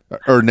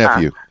or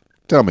nephew.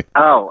 Tell me.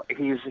 Oh,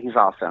 he's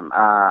awesome.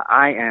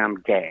 I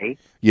am gay.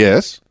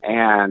 Yes.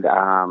 And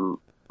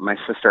my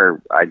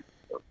sister, I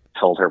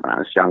told her when I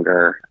was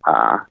younger,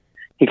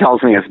 he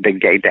calls me his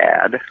big gay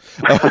dad.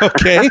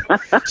 Okay.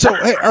 So,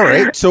 all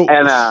right. So,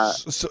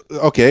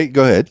 okay,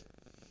 go ahead.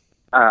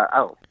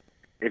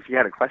 If you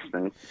had a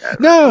question.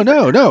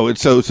 No.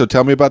 So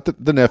tell me about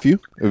the nephew,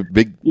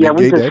 big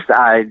gay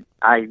dad.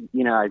 I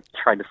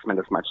tried to spend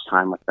as much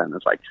time with them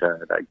as I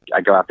could.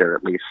 I go out there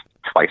at least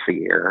twice a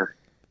year,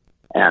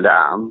 and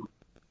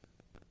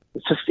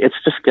it's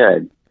just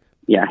good.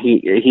 Yeah,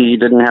 he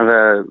didn't have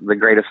the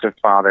greatest of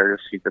fathers.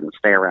 He didn't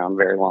stay around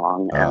very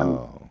long, and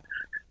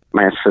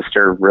my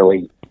sister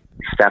really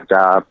stepped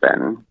up,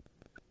 and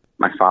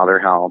my father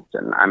helped,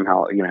 and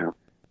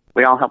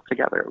we all helped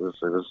together. It was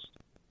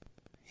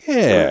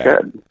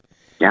good.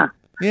 Yeah.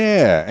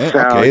 Yeah. So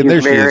okay, and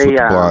there she is with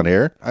the blonde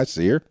hair. I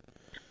see her.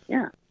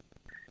 Yeah.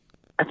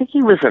 I think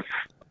he was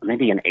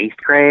maybe in 8th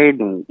grade,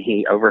 and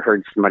he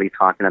overheard somebody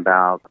talking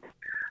about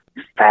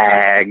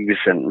fags,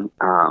 and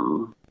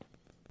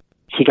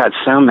he got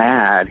so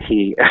mad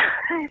he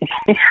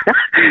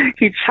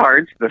he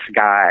charged this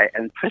guy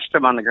and pushed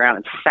him on the ground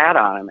and sat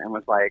on him and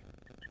was like,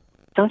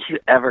 "Don't you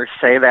ever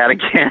say that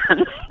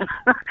again."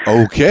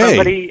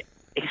 Okay.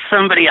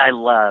 Somebody I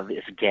love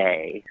is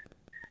gay.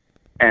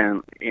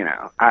 And,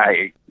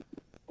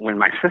 when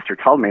my sister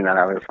told me that,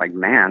 I was like,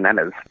 man, that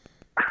is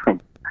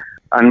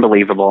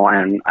unbelievable.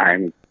 And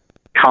I'm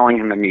calling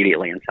him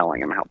immediately and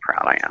telling him how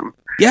proud I am.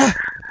 Yeah.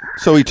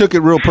 So he took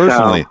it real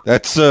personally.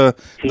 So,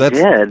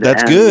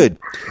 that's good.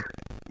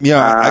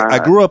 Yeah, I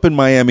grew up in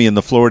Miami in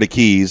the Florida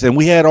Keys, and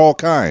we had all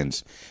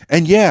kinds.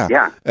 And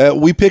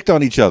we picked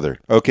on each other.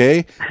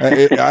 Okay,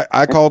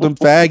 I called him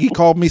fag. He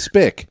called me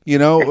spick.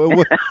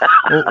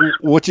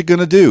 What you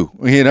gonna do?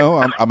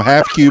 I'm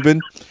half Cuban.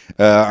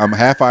 I'm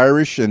half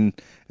Irish, and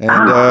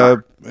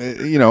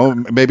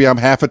maybe I'm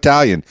half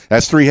Italian.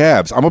 That's 3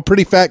 halves. I'm a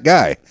pretty fat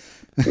guy.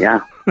 Yeah.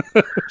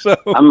 So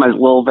I'm a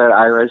little bit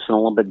Irish and a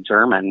little bit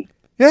German.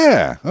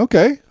 Yeah.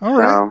 Okay. All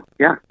right. So,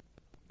 yeah.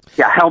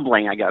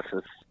 Helbling, I guess,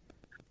 is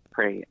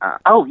pretty.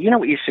 You know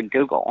what you should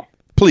Google?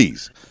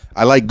 Please.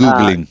 I like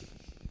Googling.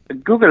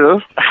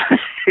 Google,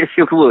 if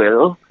you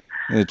will.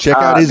 Check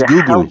out his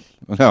Google.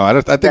 No, I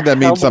think that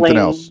means something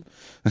else.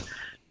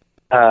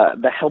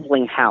 The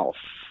Helbling House.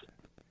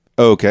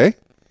 Okay.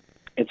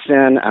 It's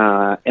in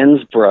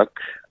Innsbruck,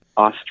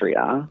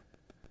 Austria.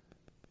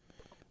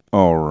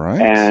 All right.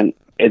 And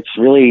it's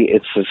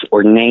this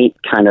ornate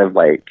kind of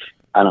like,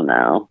 I don't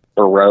know,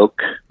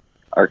 Baroque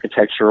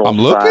architectural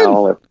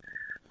style. Looking.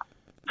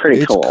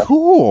 Pretty cool. It's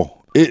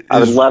cool. I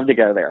would love to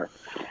go there.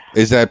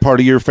 Is that part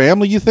of your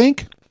family, you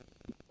think?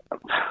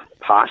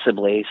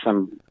 Possibly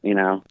some,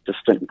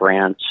 distant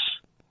branch.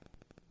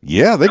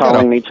 Yeah, they got a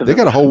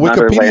whole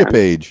Wikipedia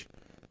page.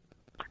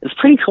 It's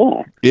pretty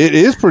cool. It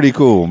is pretty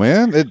cool,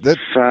 man.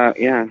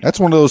 That's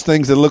one of those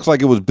things that looks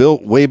like it was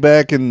built way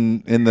back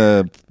in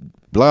the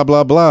blah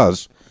blah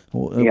blahs.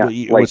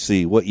 Let's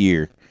see, what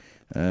year?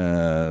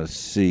 Let's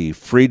see,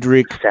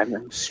 Friedrich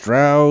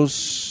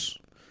Strauss.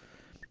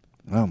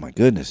 Oh my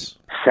goodness.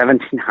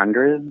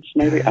 1700s,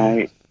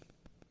 maybe.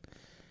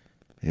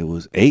 It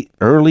was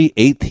early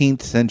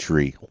 18th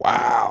century.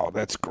 Wow,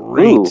 that's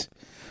great. Ooh.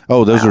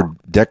 Oh, those are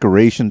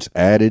decorations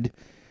added.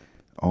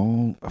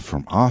 Oh,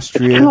 from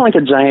Austria. It's kind of like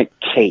a giant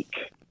cake.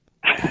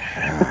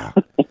 Yeah.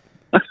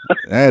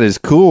 That is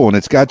cool, and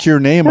it's got your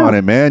name on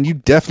it, man. You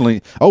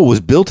definitely. Oh, it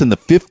was built in the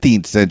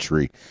 15th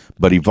century,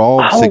 but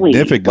evolved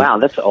significantly. Wow,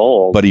 that's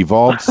old. But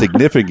evolved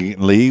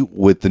significantly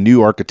with the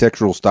new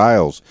architectural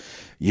styles.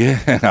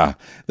 Yeah,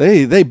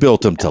 they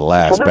built them to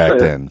last back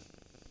then.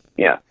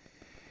 Yeah,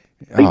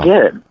 they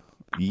did.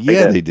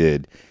 Yeah, they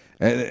did.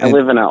 And I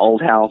live in an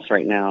old house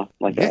right now,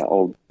 like an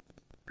old.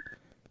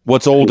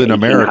 What's old in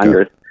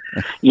America?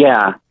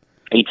 Yeah,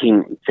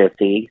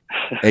 1850.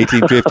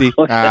 1850.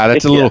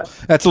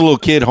 That's a little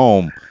kid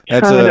home.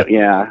 That's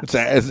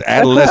it's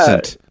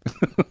adolescent.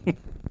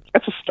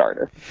 That's a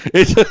starter.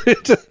 It's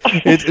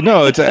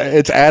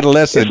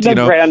adolescent. It's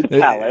Grand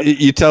Palace.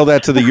 You tell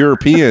that to the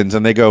Europeans,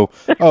 and they go,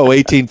 "Oh,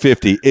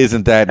 1850.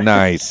 Isn't that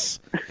nice?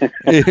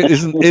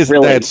 Isn't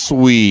really? That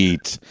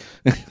sweet?"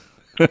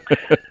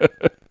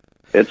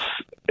 It's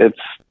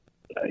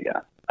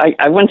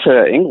I went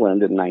to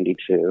England in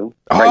 '92,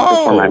 right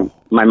before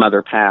my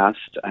mother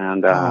passed,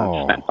 and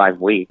spent 5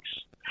 weeks,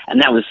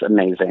 and that was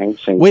amazing.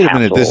 Wait a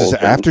minute, this is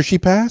after she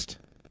passed?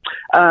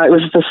 It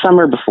was the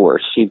summer before.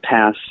 She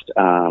passed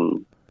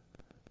in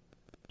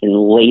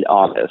late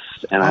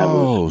August, and I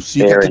was so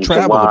you there got to in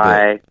travel July.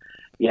 a bit.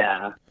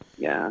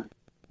 Yeah.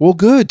 Well,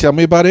 good. Tell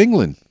me about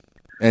England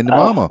and the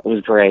mama. It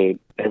was great.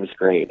 It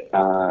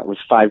was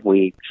 5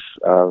 weeks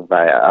of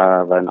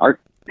an art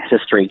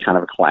history kind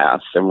of a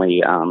class, and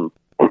we.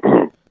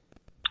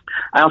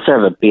 I also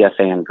have a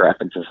BFA in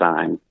graphic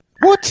design.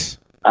 What?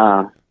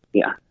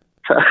 Yeah.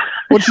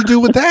 What'd you do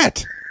with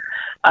that?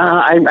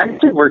 I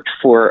actually worked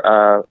for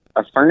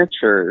a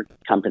furniture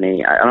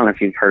company. I don't know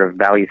if you've heard of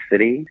Valley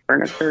City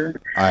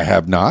Furniture. I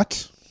have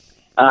not.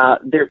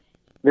 There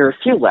are a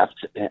few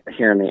left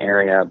here in the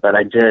area, but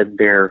I did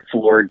their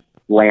floored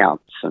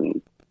lamps and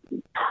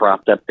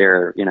propped up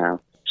their,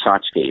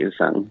 tchotchkes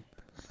and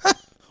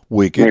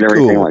wicked made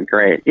everything cool. look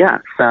great. Yeah,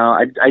 so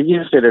I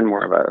used it in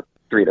more of a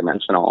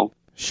 3-dimensional.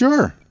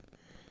 Sure.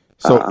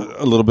 So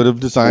a little bit of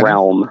design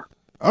realm.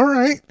 All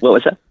right. What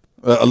was that?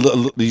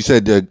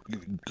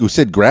 You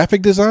said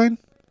graphic design?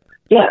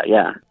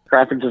 Yeah.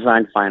 Graphic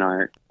design, fine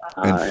art.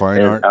 And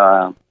fine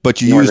art.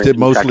 But you used it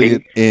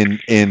mostly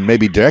in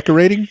maybe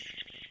decorating?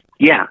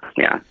 Yeah.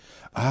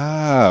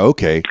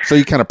 Okay. So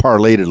you kind of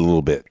parlayed it a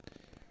little bit.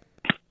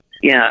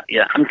 Yeah.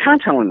 I'm kind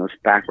of telling this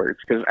backwards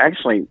because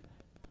actually,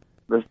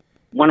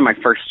 one of my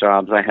first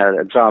jobs, I had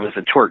a job as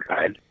a tour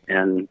guide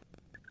in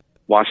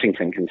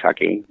Washington,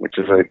 Kentucky, which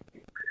is a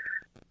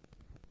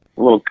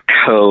little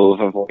cove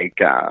of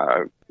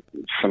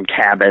some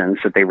cabins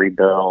that they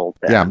rebuilt.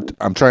 Yeah,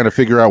 I'm trying to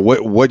figure out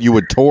what you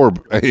would tour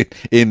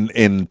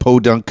in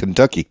Podunk,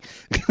 Kentucky.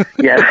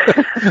 Yeah,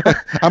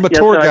 I'm a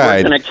tour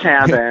guide. I worked in a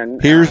cabin.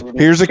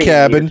 Here's a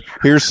cabin.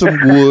 Here's some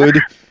wood.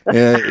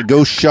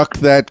 Go shuck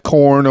that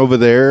corn over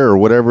there or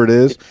whatever it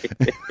is.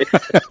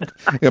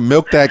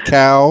 Milk that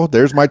cow.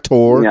 There's my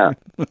tour. Yeah.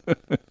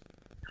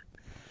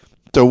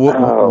 So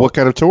what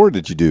kind of tour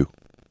did you do?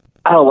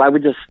 I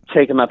would just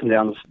take them up and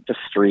down the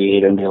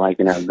street and be like,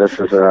 this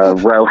is a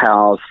row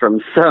house from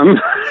some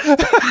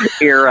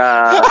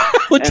era.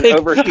 And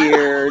over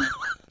here,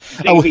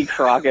 Davy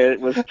Crockett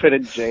was put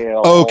in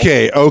jail.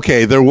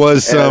 Okay. There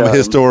was some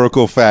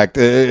historical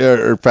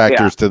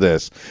factors to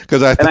this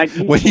because I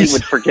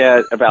would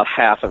forget about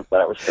half of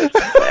what I was supposed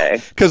to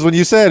say. Because when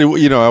you said,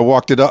 I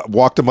walked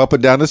them up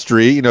and down the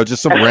street,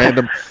 just some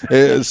random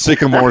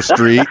Sycamore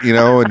Street,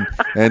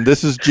 and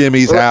this is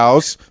Jimmy's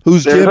house.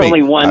 Who's There's Jimmy?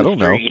 Only one I don't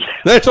street. know.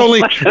 There's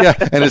only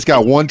and it's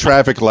got one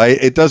traffic light.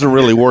 It doesn't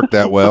really work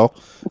that well.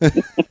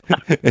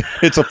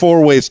 It's a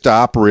 4-way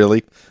stop,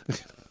 really.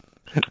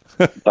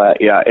 But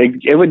yeah,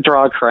 it would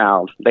draw a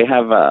crowd. They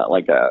have a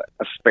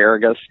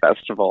asparagus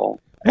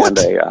festival and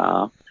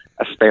a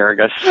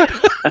asparagus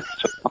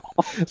festival.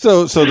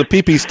 So the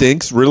pee-pee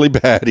stinks really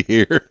bad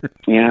here.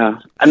 Yeah,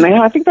 and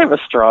I think they have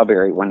a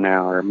strawberry one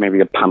now, or maybe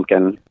a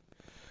pumpkin.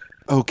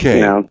 Okay,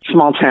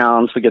 small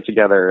towns we get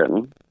together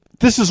and.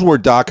 This is where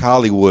Doc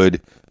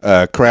Hollywood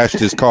crashed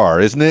his car,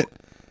 isn't it?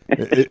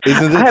 Isn't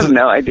it? I have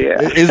no idea.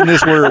 Isn't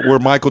this where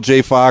Michael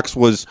J. Fox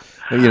was?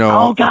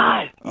 Oh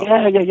God!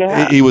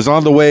 Yeah. He was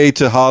on the way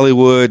to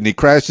Hollywood, and he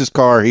crashed his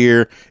car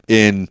here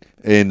in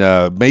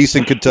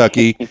Mason,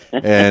 Kentucky,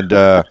 and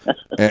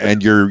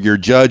your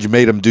judge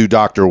made him do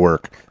doctor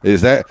work.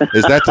 Is that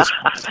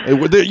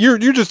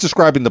you're just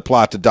describing the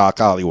plot to Doc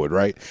Hollywood,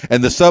 right?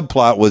 And the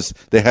subplot was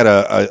they had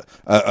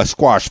a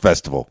squash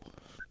festival.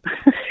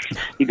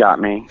 You got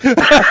me.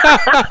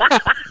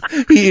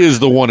 He is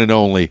the one and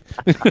only.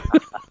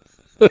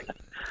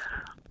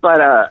 But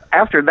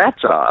after that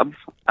job,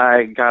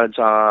 I got a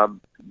job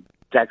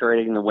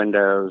decorating the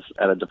windows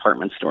at a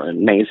department store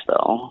in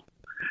Maysville,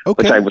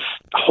 which I was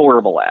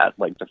horrible at,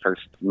 the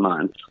first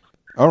month.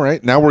 All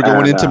right, now we're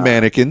going into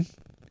mannequin.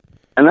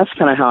 And that's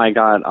kind of how I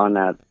got on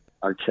that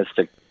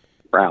artistic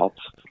route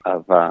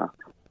of where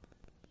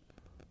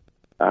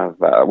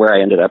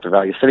I ended up at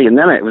Value City. And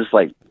then it was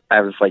I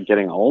was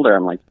getting older.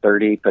 I'm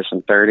 30,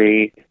 pushing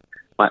 30.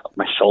 My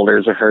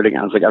shoulders are hurting.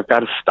 I was I've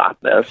got to stop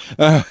this.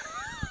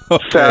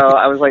 Okay. So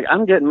I was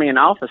I'm getting me an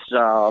office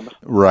job.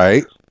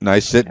 Right.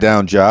 Nice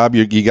sit-down job.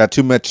 You got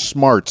too much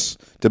smarts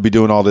to be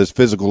doing all this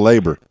physical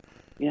labor.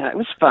 Yeah, it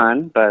was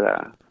fun, but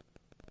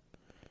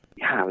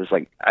I was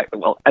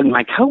and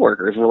my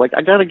coworkers were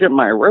I got to get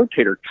my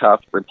rotator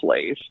cuff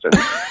replaced and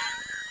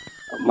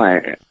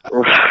my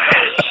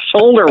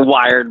shoulder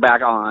wired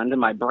back on to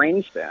my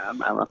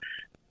brainstem.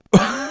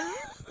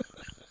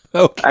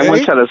 Okay. I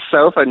once had a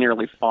sofa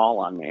nearly fall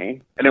on me,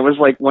 and it was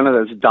one of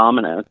those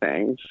domino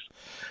things.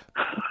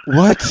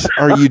 What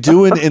are you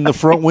doing in the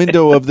front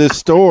window of this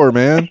store,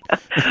 man?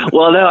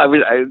 Well, no, I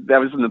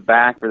was in the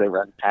back where they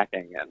were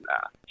unpacking, and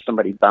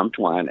somebody bumped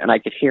one, and I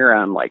could hear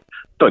him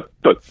thud,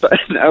 thud, thud.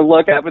 And I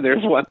look up, and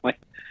there's one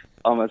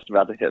almost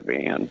about to hit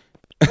me, and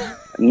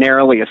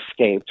narrowly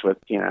escaped with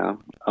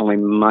only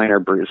minor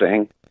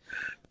bruising.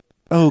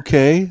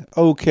 Okay.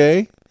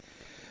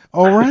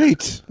 All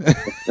right.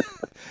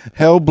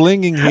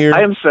 Helblinging here.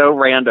 I am so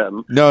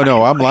random.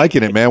 No, I'm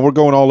liking it, man. We're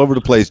going all over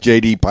the place.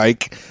 JD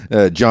Pike,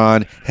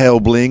 John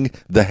Helbling,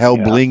 the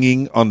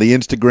Helblinging on the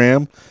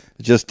Instagram.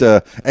 Just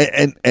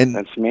and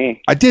that's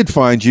me. I did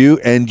find you,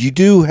 and you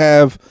do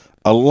have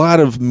a lot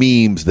of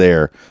memes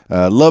there.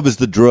 Love is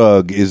the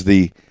drug is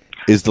the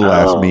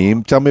last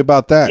meme. Tell me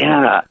about that.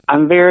 Yeah,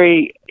 I'm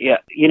very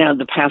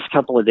the past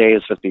couple of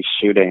days with these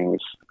shootings,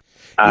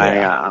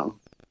 I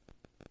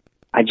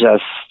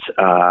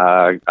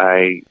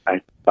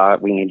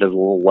thought we needed a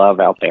little love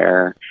out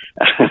there.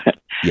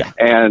 Yeah.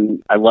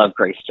 And I love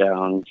Grace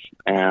Jones,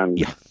 and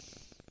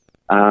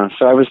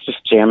so I was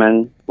just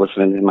jamming,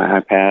 listening to my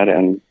iPad,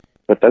 and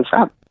put those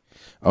up.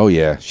 Oh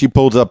yeah, she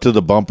pulled up to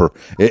the bumper.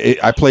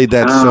 I played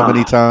that so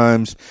many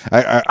times.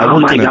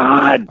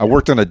 I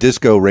worked on a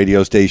disco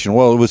radio station.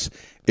 Well, it was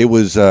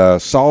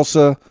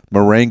salsa,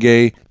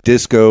 merengue,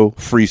 disco,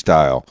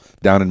 freestyle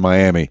down in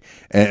Miami,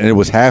 and it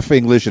was half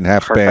English and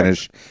half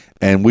Spanish.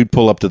 And we'd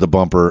pull up to the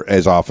bumper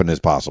as often as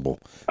possible.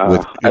 I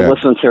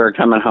listened to her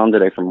coming home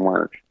today from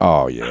work.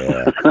 Oh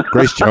yeah,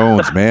 Grace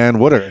Jones, man,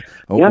 what a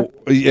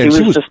she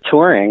was just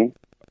touring.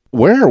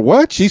 Where?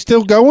 What? She's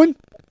still going?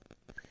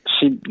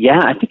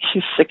 I think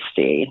she's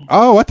 60.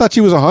 Oh, I thought she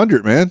was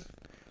 100, man.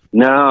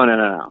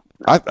 No.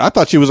 I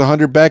thought she was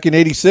 100 back in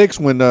 86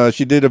 when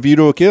she did A View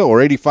to a Kill,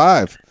 or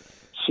 85.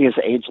 She is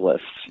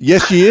ageless.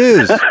 Yes, she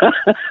is.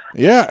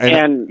 Yeah.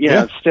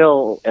 And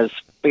still as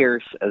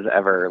fierce as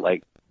ever,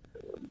 like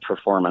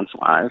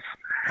performance-wise.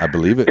 I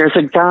believe it. There's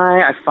a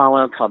guy I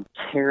follow called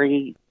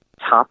Terry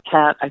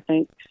Topcat, I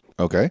think.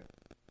 Okay.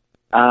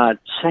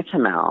 Check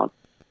him out.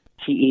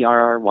 Terry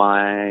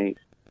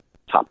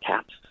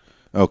Topcat.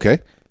 Okay.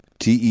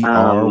 Terry.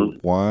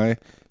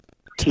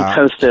 He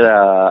posted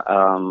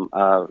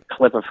a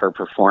clip of her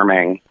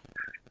performing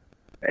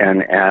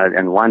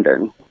in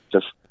London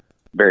just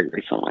very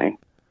recently.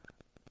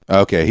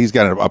 Okay, he's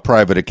got a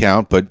private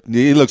account, but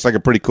he looks like a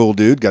pretty cool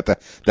dude. Got the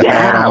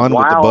hat on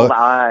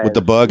with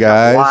the bug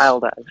eyes.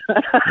 Wild eyes.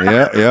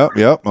 Yeah.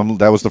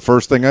 That was the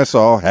first thing I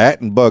saw, hat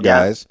and bug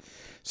eyes.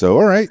 So,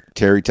 all right,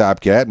 Terry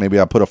Topcat. Maybe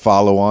I'll put a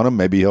follow on him.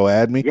 Maybe he'll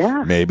add me.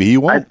 Yeah. Maybe he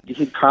won't.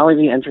 He'd probably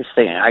be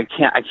interesting. I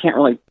can't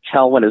really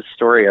tell what his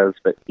story is,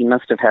 but he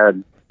must have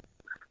had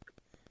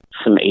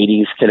some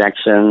 80s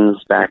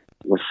connections back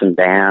with some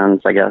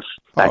bands, I guess,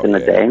 back in the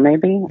day,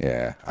 maybe.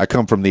 Yeah, I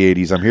come from the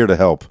 80s. I'm here to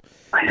help.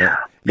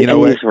 You know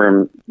what?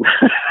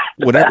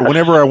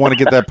 Whenever I want to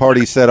get that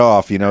party set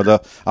off,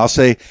 I'll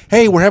say,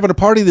 "Hey, we're having a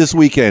party this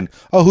weekend.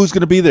 Oh, who's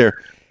going to be there?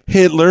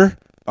 Hitler.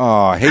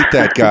 Oh, I hate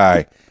that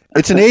guy.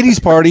 It's an 80s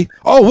party.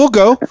 Oh, we'll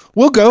go.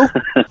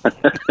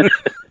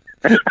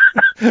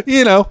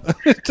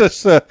 It's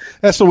just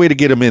that's the way to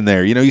get them in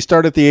there. You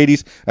start at the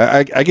 80s.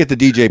 I get the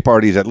DJ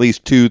parties at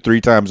least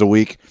 2-3 times a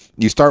week.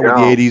 You start with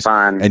the 80s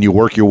fun. And you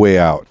work your way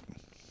out.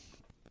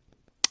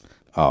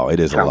 Oh, it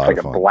is Sounds a lot like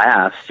of fun. A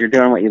blast. You're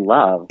doing what you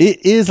love.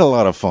 It is a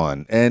lot of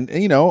fun. And,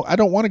 I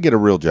don't want to get a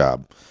real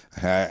job.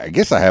 I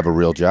guess I have a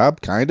real job,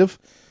 kind of.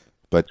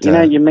 But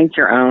you make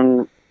your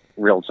own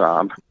real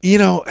job.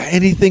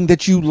 Anything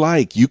that you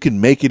like, you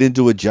can make it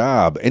into a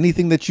job.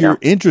 Anything that you're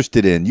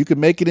interested in, you can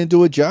make it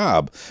into a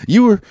job.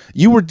 You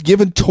were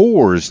given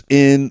tours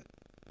in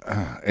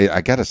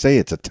I gotta say,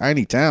 it's a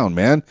tiny town,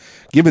 man.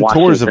 Giving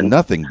Washington. Tours of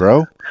nothing,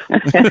 bro.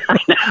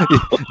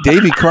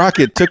 Davy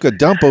Crockett took a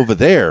dump over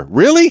there.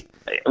 Really?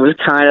 It was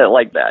kind of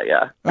like that,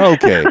 yeah.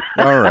 Okay,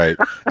 all right.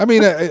 I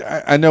mean,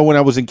 I know when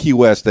I was in Key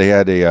West, they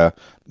had a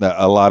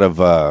lot of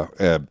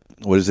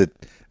what is it?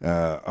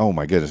 Oh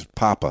my goodness,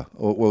 Papa.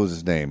 What was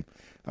his name?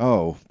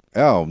 Oh.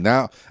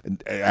 Now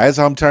as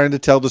I'm trying to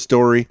tell the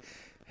story,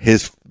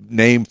 his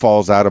name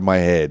falls out of my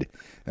head.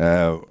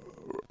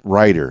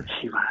 Writer.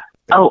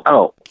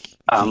 The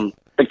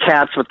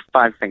cats with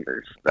 5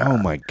 fingers. Oh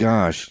my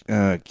gosh.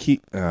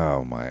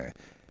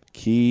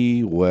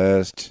 Key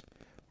West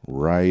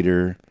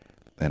writer.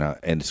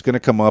 And it's going to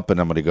come up, and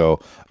I'm going to go,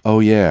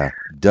 oh, yeah,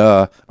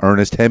 duh,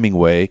 Ernest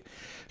Hemingway.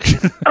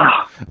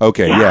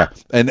 Okay, yeah.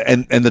 And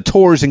the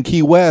tours in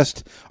Key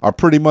West are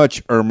pretty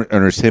much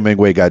Ernest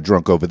Hemingway got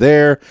drunk over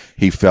there.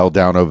 He fell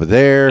down over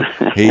there.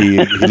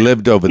 He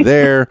lived over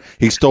there.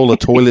 He stole a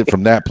toilet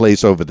from that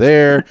place over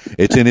there.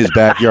 It's in his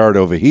backyard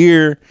over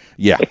here.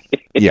 Yeah.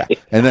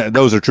 And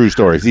those are true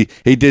stories.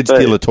 He did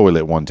steal a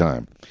toilet one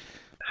time.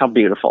 How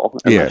beautiful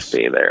it must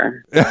be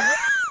there.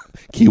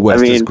 Key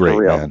West is great,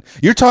 man.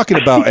 You're talking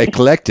about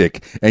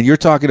eclectic, and you're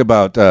talking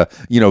about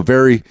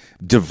very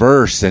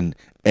diverse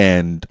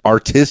and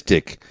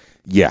artistic.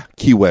 Yeah,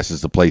 Key West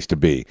is the place to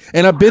be.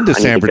 And I've been to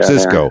San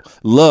Francisco.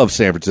 Love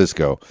San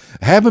Francisco.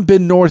 Haven't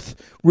been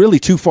really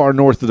too far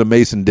north of the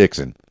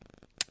Mason-Dixon.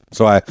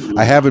 So I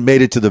haven't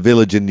made it to the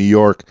Village in New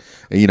York,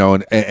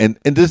 and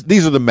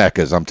these are the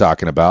meccas I'm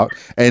talking about.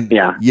 And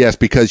yes,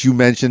 because you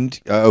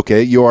mentioned,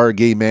 you are a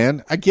gay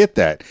man. I get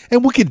that,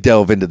 and we could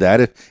delve into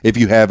that if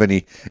you have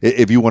any,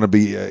 if you want to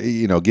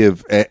be,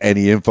 give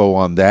any info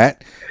on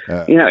that.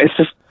 It's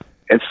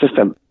just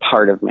a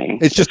part of me.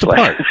 It's just a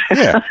part.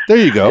 Yeah, there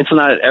you go. It's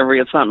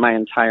not my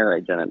entire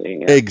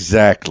identity.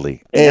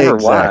 Exactly. It never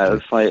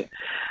was.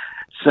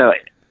 So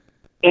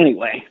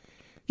anyway.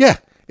 Yeah,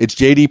 it's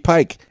J.D.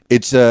 Pike.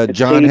 It's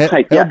John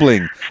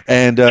Helbling,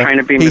 and trying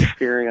to be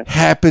mysterious.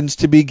 Happens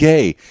to be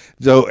gay.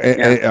 So,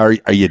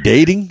 are you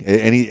dating?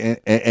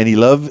 Any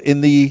love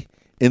in the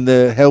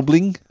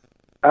Helbling?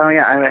 Oh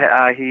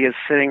yeah, he is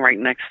sitting right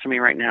next to me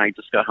right now. He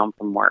just got home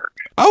from work.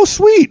 Oh,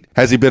 sweet.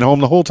 Has he been home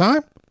the whole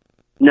time?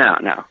 No.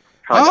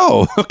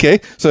 Oh,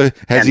 okay. So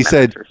has he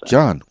said,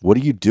 John, what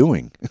are you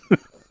doing?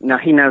 No,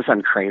 he knows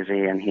I'm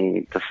crazy, and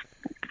he just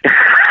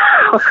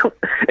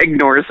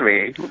ignores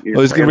me.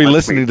 Well, he's going to be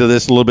listening to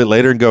this a little bit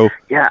later and go,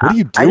 yeah, what are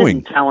you doing? I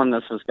didn't tell him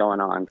this was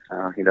going on,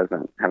 so he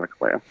doesn't have a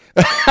clue.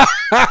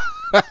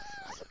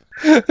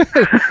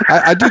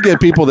 I do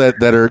get people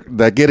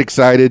that get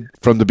excited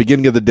from the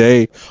beginning of the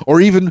day, or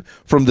even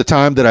from the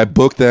time that I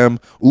book them.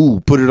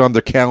 Ooh, put it on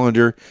their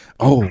calendar.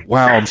 Oh,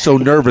 wow, I'm so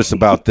nervous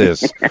about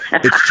this.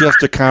 It's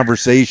just a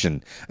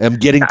conversation. I'm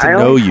getting to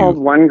know you. I told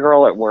one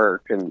girl at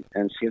work, and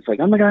she was like,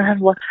 "Oh my God,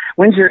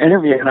 when's your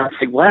interview?" And I was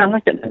like, "What? I'm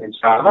not getting a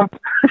job."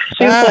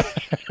 She was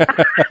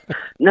like,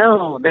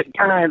 "No, that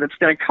guy that's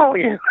going to call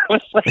you." I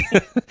was like,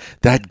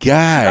 that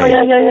guy. Oh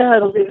yeah.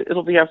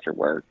 It'll be after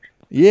work.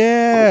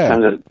 Yeah.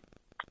 Kind of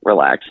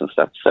relax and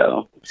stuff.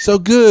 So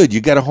good.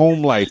 You got a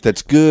home life.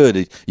 That's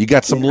good. You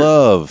got some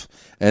love,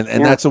 and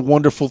that's a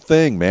wonderful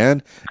thing,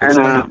 man.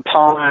 And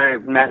Paul and I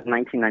met in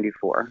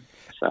 1994.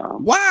 So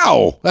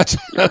wow, that's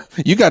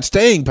you got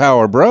staying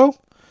power, bro.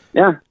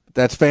 Yeah,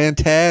 that's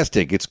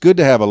fantastic. It's good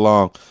to have a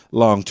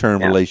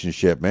long-term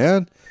relationship,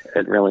 man.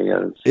 It really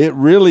is. It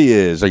really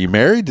is. Are you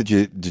married? Did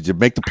you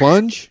make the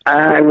plunge?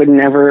 I would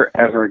never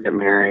ever get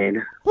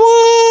married.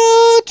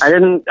 What? I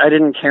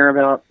didn't care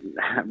about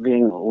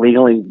being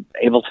legally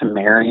able to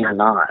marry or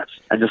not.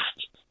 I just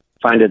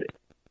find it,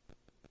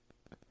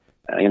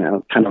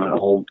 kind of an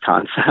old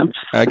concept.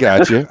 I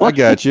got you. I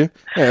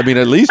mean,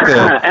 at least.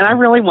 And I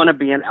really want to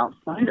be an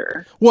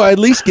outsider. Well, at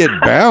least get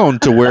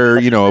bound to where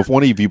if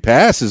one of you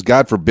passes,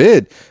 God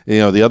forbid, the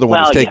other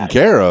one is taken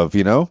care of.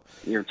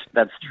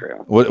 That's true.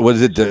 What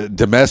is it?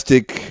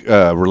 Domestic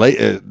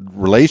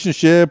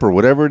relationship or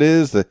whatever it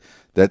is that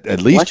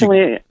at least.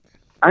 Luckily,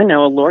 I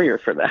know a lawyer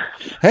for that.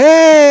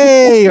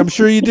 Hey, I'm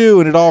sure you do,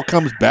 and it all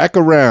comes back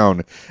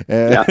around.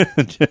 Yeah.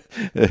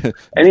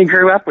 And he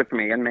grew up with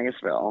me in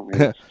Maysville.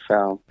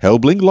 So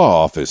Helbling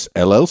Law Office,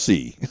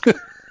 LLC.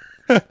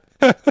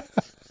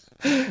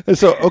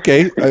 So,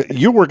 okay,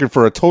 you're working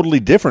for a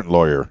totally different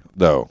lawyer,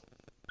 though.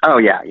 Oh,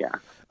 yeah.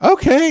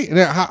 Okay.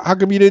 Now, how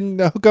come you didn't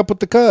hook up with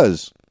the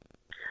cuz?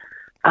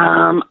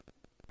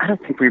 I don't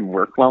think we'd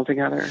work well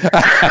together.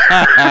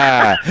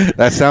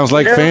 That sounds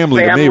like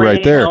family to me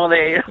right there.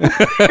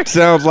 That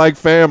sounds like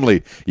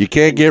family. You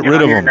can't get rid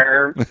of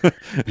them.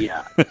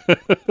 Yeah.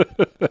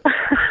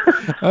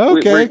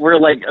 Okay. We're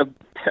like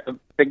a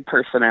big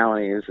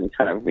personalities, and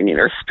kind of we need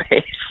our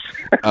space.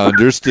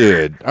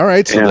 Understood. All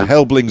right. So the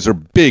Helblings are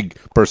big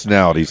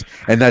personalities,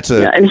 and that's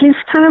and he's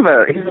kind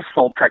of he's a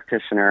sole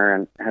practitioner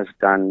and has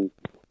done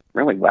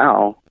really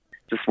well,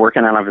 just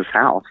working out of his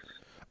house.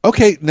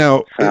 Okay,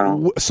 now,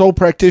 sole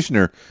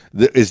practitioner,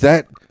 is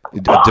that a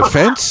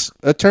defense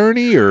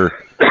attorney or?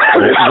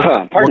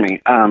 Pardon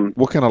me.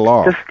 What kind of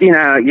law? Just, you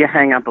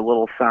hang up a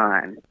little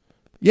sign.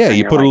 Yeah,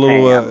 you put a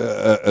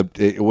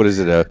little, what is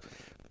it,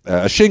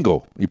 a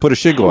shingle. You put a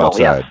shingle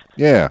outside.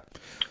 Yeah.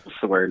 That's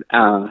the word.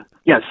 So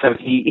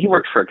he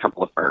worked for a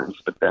couple of firms,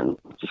 but then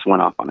just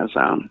went off on his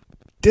own.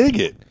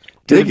 Dig it.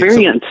 He's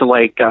very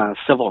into,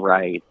 civil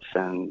rights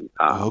and,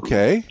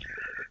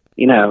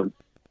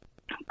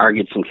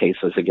 argued some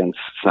cases against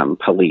some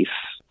police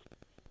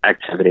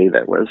activity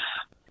that was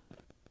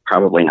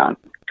probably not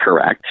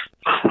correct.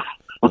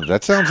 Well,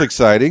 that sounds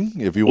exciting.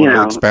 If you want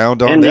to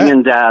expound on ending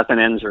in death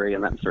and injury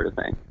and that sort of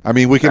thing. I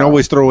mean, we can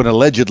always throw an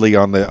allegedly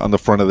on the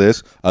front of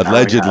this.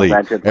 Allegedly.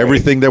 Allegedly.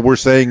 Everything that we're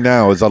saying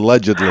now is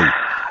allegedly.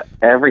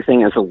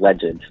 Everything is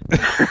alleged.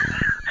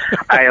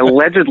 I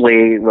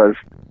allegedly was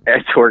a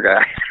tour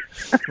guide.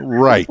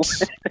 Right.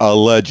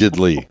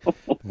 Allegedly.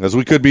 Because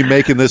we could be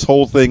making this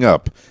whole thing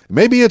up.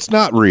 Maybe it's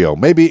not real.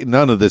 Maybe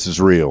none of this is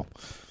real.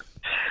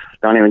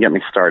 Don't even get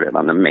me started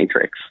on the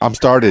Matrix. I'm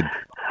started.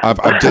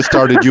 I've just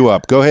started you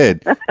up. Go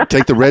ahead.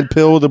 Take the red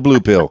pill or the blue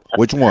pill.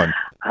 Which one?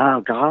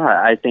 Oh, God.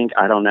 I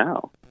don't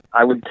know.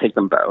 I would take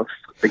them both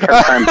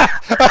because I'm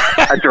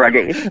a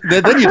druggie.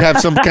 Then you'd have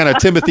some kind of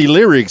Timothy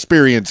Leary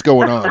experience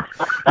going on.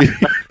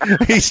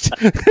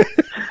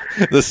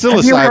 The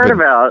psilocybin. Have you heard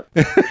about,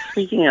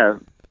 speaking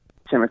of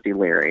Timothy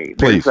Leary,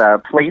 there's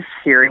a place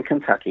here in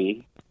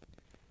Kentucky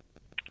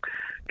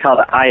called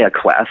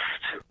IAQuest.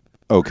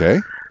 Okay.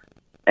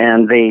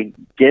 And they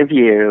give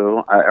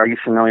you, are you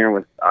familiar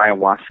with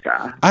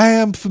ayahuasca? I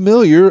am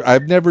familiar.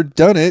 I've never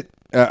done it.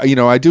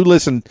 I do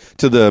listen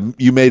to the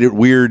You Made It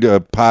Weird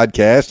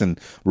podcast and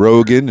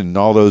Rogan and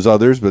all those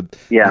others, but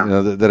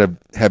that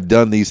have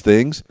done these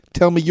things.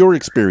 Tell me your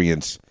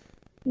experience.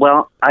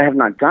 Well, I have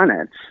not done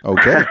it.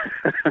 Okay.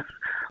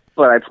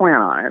 But I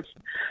plan on it.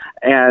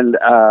 And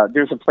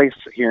there's a place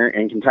here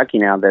in Kentucky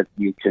now that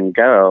you can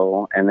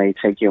go, and they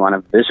take you on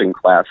a vision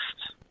quest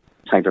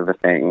type of a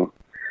thing.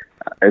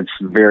 It's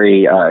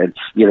very, it's,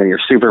 you're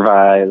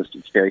supervised.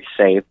 It's very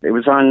safe. It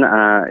was on,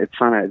 it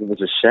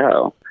was a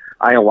show,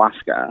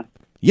 Ayahuasca.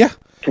 Yeah.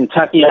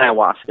 Kentucky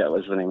Ayahuasca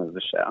was the name of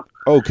the show.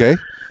 Okay.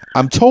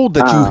 I'm told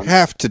that you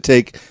have to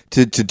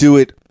to do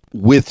it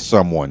with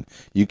someone.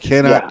 You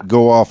cannot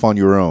go off on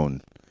your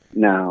own.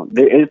 No,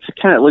 it's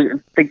kind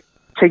of, they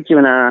take you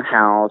in a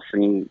house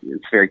and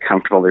it's very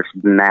comfortable. There's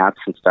mats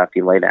and stuff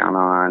you lay down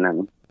on,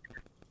 and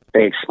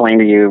they explain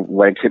to you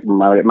what it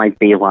might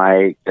be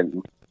like. And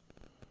it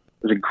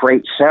was a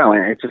great show,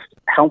 and it just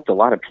helped a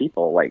lot of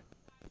people like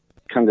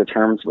come to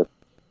terms with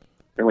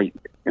really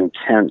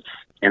intense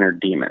inner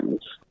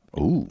demons.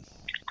 Ooh.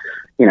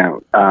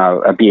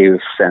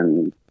 Abuse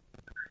and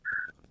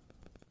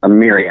a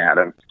myriad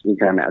of, you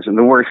can imagine,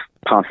 the worst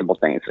possible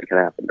things that could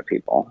happen to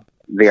people.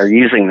 They are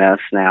using this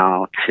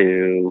now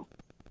to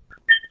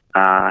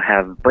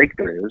have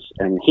breakthroughs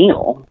and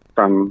heal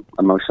from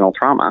emotional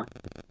trauma.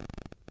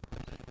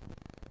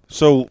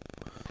 So,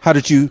 how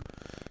did you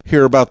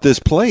hear about this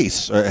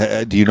place?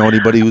 Do you know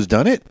anybody who's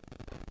done it?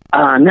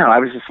 No, I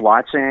was just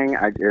watching.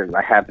 I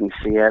happened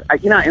to see it.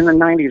 In the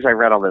 90s, I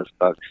read all those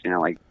books,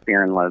 like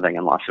Fear and Loathing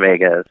in Las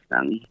Vegas.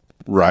 And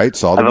right,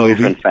 saw the movie. I've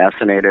always been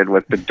fascinated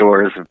with the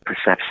doors of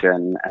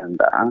perception and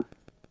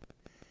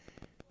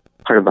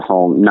part of the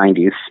whole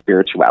 90s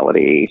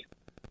spirituality.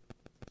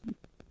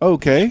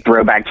 Okay.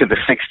 Throwback to the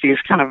 60s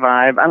kind of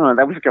vibe. I don't know.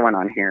 That was going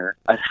on here.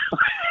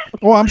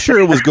 Well, I'm sure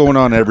it was going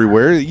on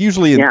everywhere.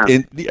 Usually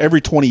in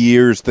every 20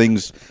 years,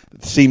 things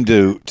seem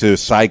to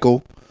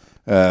cycle.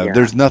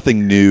 There's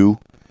nothing new.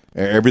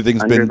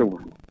 Everything's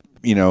been,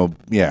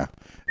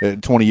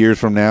 20 years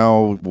from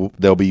now,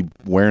 they'll be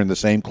wearing the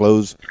same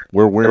clothes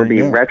we're wearing now.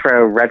 It'll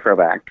be retro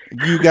back.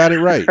 You got it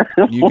right.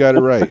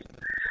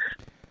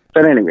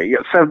 But anyway,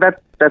 so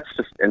that's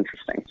just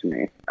interesting to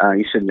me.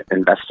 You should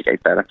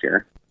investigate that if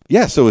you're...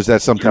 Yeah, so is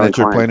that something that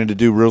you're planning to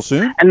do real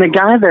soon? And the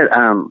guy that,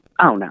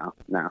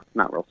 no,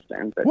 not real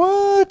soon. But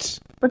what?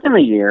 Within a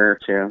year or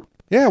two.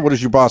 Yeah, what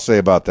does your boss say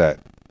about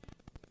that?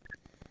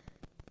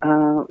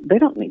 They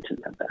don't need to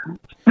know that.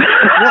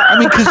 Well, I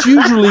mean, because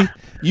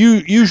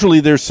usually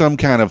there's some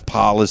kind of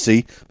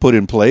policy put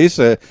in place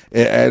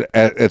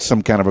at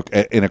some kind of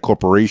in a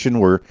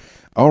corporation where,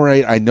 all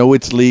right, I know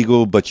it's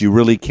legal, but you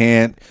really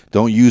can't.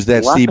 Don't use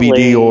that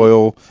CBD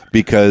oil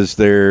because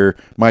there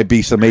might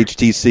be some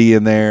HTC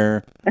in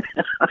there.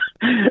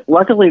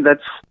 Luckily,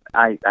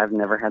 I've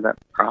never had that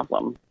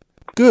problem.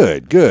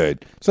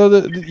 Good.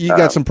 So you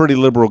got some pretty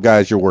liberal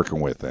guys you're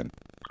working with then.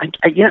 I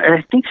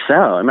think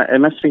so.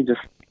 It must be just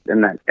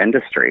in that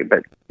industry.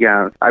 But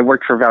yeah, I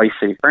worked for Valley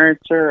City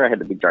Furniture. I had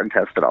to be drug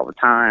tested all the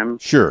time.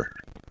 Sure.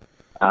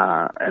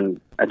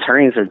 And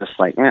attorneys are just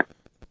like, we're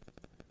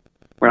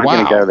not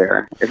going to go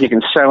there. If you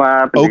can show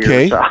up and do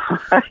your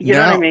job. You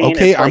know what I mean?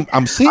 Okay,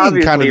 I'm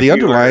seeing kind of the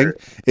underlying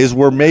is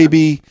where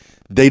maybe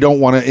they don't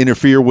want to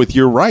interfere with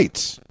your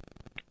rights.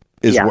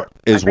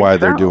 Is why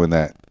they're doing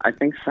that. I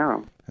think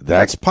so.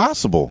 That's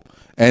possible.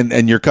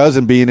 And your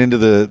cousin being into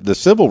the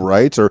civil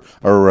rights or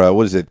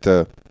what is it?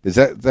 Is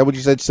that what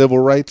you said? Civil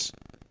rights?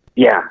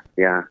 Yeah.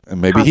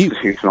 And maybe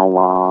constitutional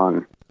law.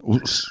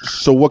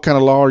 So what kind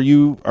of law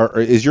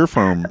is your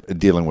firm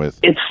dealing with?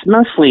 It's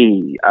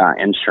mostly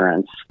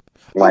insurance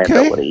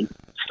liability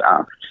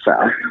stuff.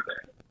 So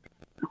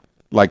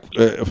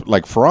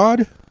like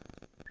fraud?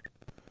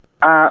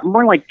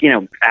 More like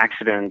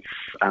accidents.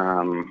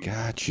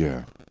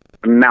 Gotcha.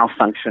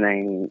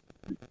 Malfunctioning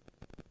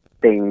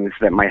things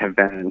that might have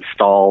been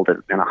installed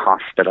in a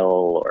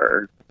hospital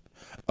or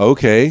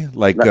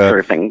like that sort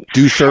of thing.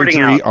 Do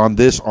surgery on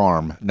this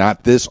arm,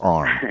 not this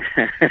arm.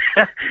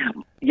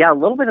 Yeah, a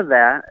little bit of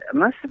that.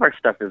 Most of our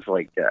stuff is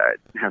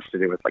has to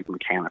do with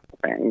mechanical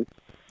things.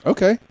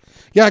 Okay.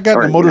 Yeah, I got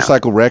in a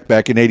motorcycle wreck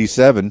back in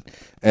 '87,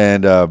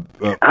 and oh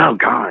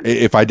God!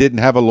 If I didn't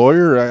have a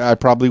lawyer, I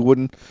probably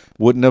wouldn't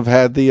have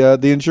had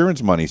the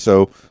insurance money.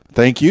 So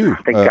thank you.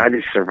 Thank God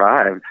you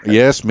survived.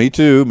 Yes, me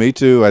too.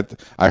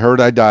 I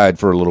heard I died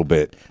for a little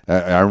bit.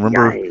 I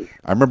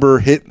remember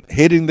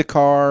hitting the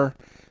car.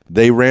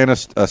 They ran a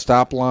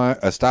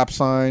stop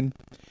sign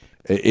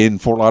in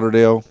Fort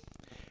Lauderdale,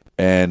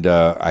 and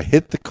I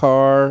hit the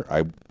car.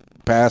 I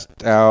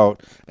passed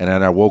out, and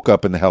then I woke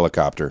up in the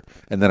helicopter,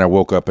 and then I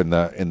woke up in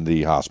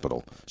the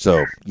hospital.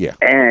 So yeah.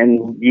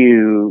 And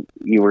you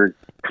were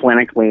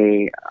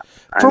clinically.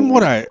 From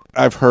what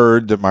I've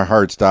heard, that my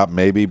heart stopped,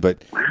 maybe,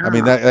 but wow. I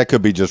mean that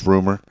could be just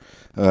rumor.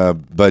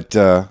 But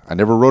I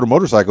never rode a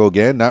motorcycle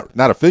again, not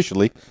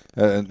officially,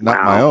 not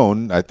my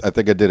own. I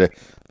think I did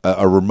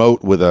a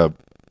remote with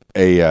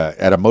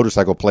at a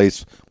motorcycle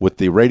place with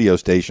the radio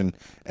station,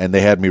 and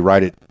they had me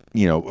ride it.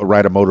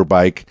 Ride a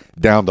motorbike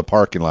down the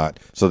parking lot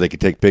so they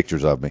could take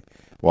pictures of me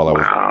while I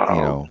was,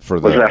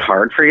 Was that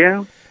hard for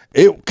you?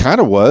 It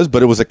kind of was,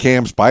 but it was a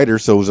Cam Spider,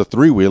 so it was a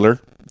 3-wheeler.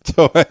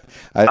 So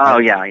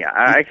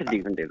I could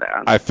even do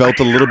that. I felt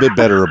a little bit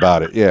better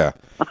about it, yeah.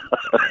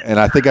 And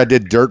I think I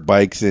did dirt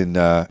bikes in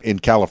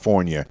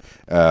California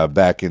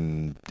back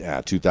in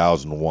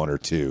 2001 or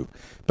 2.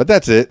 But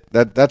that's it.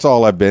 That's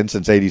all I've been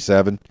since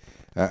 '87.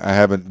 I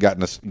haven't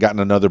gotten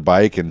another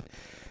bike, and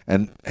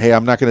And hey,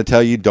 I'm not going to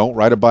tell you don't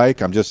ride a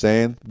bike. I'm just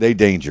saying they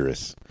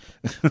dangerous.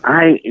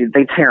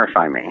 They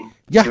terrify me.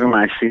 Yeah. Even when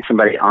I see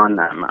somebody on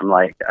them, I'm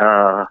like,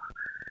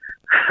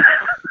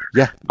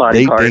 yeah,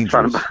 body parts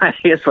on a bike.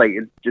 It's like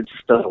it's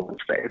still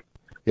safe.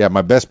 Yeah,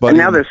 my best buddy. And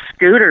now the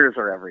scooters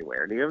are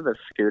everywhere. Do you have the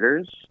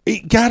scooters?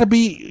 It got to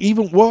be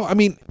even. Well, I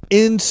mean,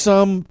 in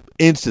some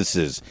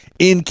instances,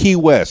 in Key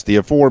West, the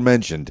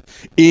aforementioned,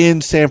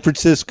 in San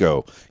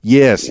Francisco,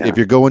 yes. Yeah. If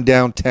you're going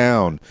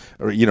downtown,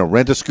 or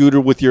rent a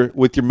scooter with your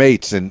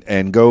mates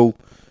and go,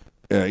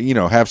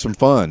 have some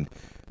fun.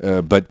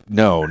 But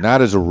no,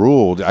 not as a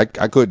rule. I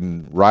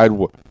couldn't ride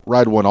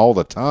one all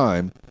the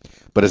time.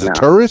 But as a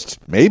tourist,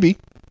 maybe.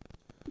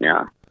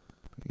 Yeah.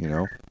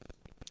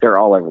 They're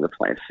all over the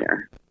place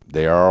here.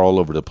 They are all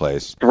over the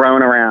place.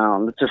 Thrown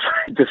around, just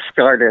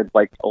discarded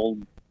like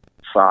old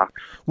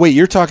socks. Wait,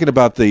 you're talking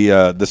about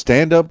the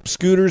stand-up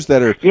scooters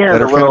that are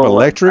kind of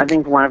electric? I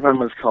think one of them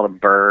was called a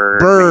Bird.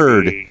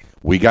 Bird. Maybe.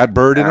 We got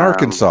Bird in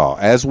Arkansas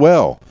as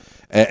well,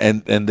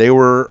 and they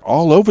were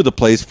all over the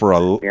place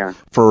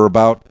for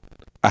about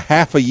a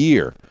half a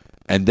year,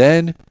 and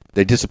then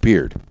they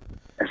disappeared.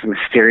 As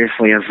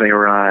mysteriously as they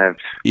arrived.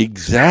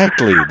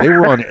 Exactly. They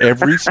were on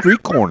every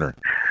street corner.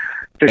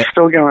 They're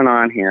still going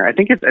on here. I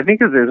think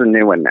there's a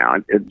new one now.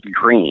 It's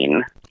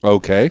green.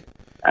 Okay.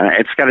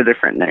 It's got a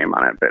different name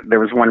on it, but there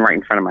was one right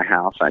in front of my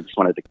house. I just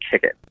wanted to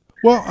kick it.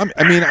 Well,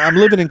 I'm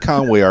living in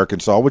Conway,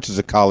 Arkansas, which is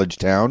a college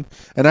town,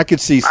 and I could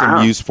see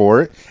some use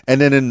for it.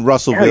 And then in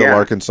Russellville,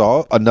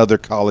 Arkansas, another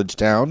college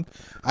town,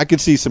 I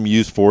could see some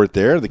use for it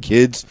there. The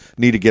kids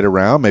need to get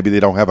around. Maybe they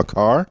don't have a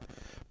car.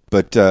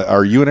 But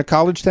are you in a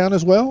college town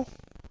as well?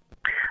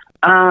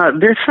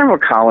 There's several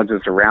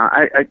colleges around.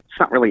 It's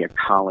not really a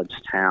college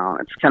town.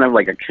 It's kind of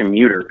like a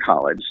commuter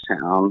college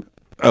town.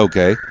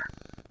 Okay.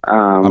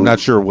 I'm not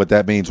sure what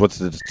that means. What's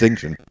the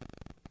distinction?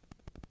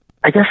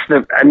 I guess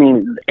the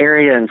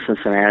area in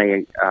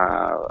Cincinnati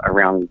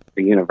around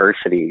the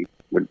university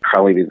would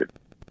probably be the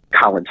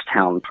college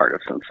town part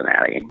of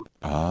Cincinnati.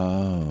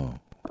 Oh.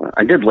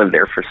 I did live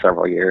there for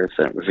several years,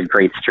 and it was a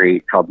great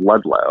street called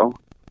Ludlow.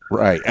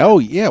 Right. Oh,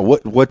 yeah.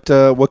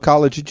 What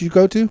college did you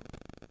go to?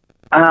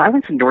 I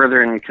went to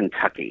Northern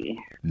Kentucky.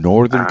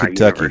 Northern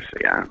Kentucky.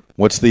 Yeah.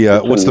 What's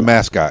the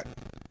mascot?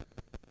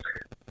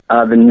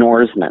 The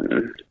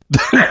Norsemen.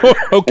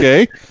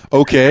 Okay.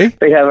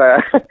 They have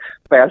a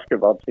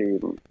basketball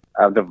team,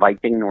 the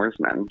Viking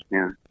Norsemen.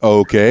 Yeah.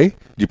 Okay. Do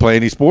you play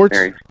any sports?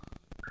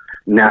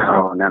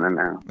 No.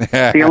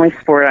 The only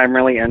sport I'm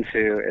really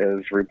into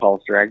is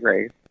RuPaul's Drag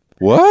Race.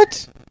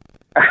 What?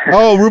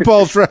 Oh,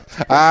 RuPaul's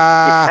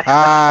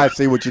I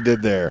see what you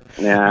did there.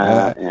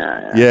 Yeah.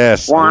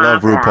 Yes, I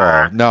love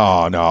RuPaul.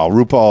 No,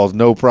 RuPaul's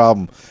no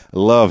problem.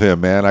 Love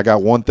him, man. I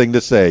got one thing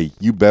to say.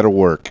 You better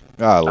work.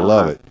 I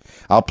love it.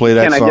 I'll play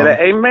that song. Can I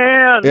get an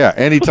amen? Yeah,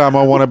 anytime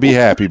I want to be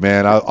happy,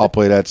 man, I'll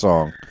play that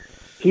song.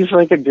 He's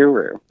like a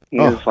guru. He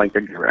is like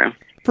a guru.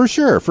 For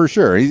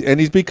sure.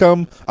 He's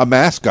become a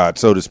mascot,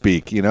 so to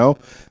speak,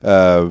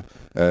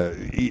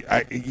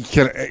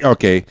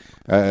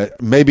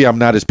 maybe I'm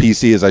not as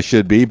PC as I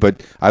should be,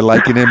 but I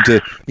liken him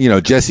to,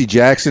 Jesse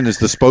Jackson is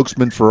the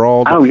spokesman for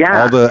all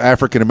the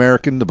African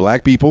American, the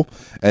black people,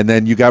 and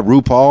then you got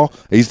RuPaul.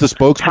 He's the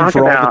spokesman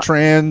for all the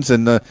trans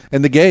and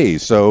the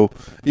gays. So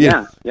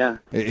yeah,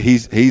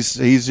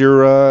 he's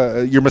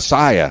your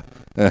messiah,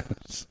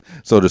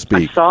 so to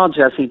speak. I saw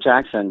Jesse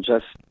Jackson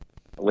just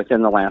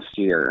within the last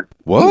year.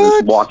 What? He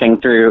was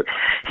walking through.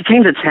 He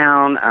came to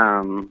town.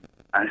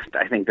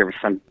 I think there was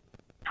some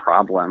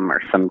problem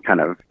or some kind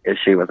of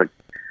issue with a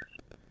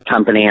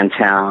company in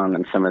town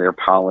and some of their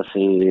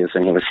policies,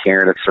 and he was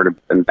here to sort of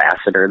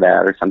ambassador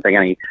that or something.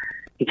 And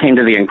he came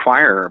to the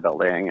Inquirer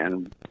building,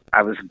 and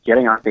I was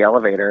getting off the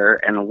elevator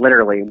and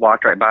literally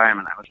walked right by him,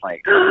 and I was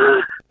like,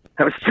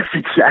 that was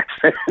Jesse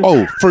Jackson.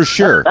 Oh, for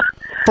sure.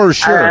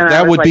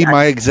 That would be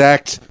my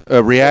exact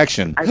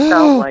reaction. I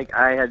felt like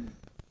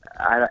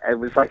it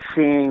was like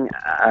seeing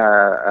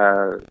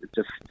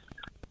just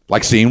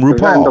like seeing RuPaul.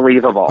 It was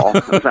unbelievable.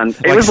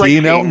 It was like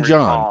seeing Elton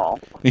John.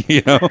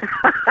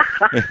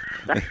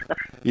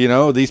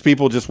 These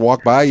people just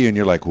walk by you and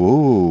you're like,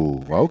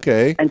 ooh,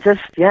 okay. And just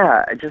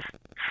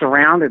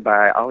surrounded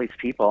by all these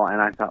people,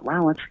 and I thought,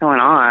 wow, what's going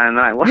on? And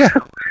I what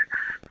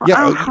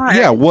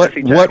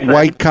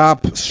white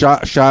cop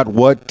shot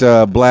what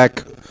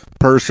black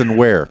person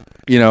where?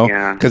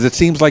 Because it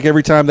seems like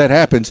every time that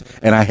happens,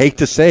 and I hate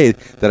to say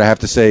that I have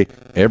to say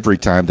every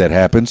time that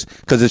happens,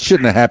 because it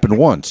shouldn't have happened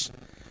once.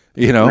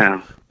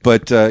 No.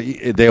 But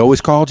they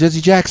always call Jesse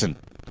Jackson.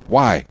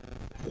 Why?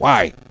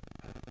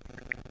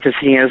 Because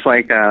he is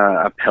like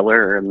a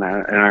pillar in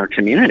our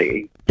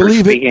community.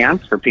 Believe it. He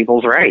stands for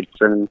people's rights,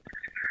 and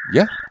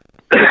yeah.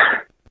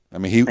 I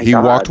mean, he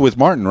walked with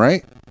Martin,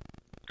 right?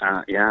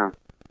 Yeah.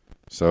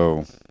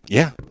 So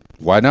yeah,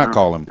 why not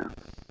call him? Yeah.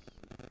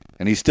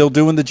 And he's still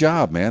doing the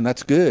job, man.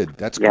 That's good.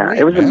 That's great. Yeah,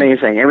 it was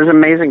amazing. It was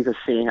amazing to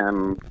see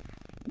him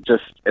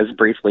just as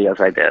briefly as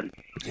I did.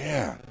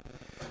 Yeah.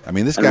 I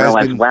mean, this guy's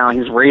been... wow,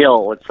 he's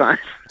real. It's not...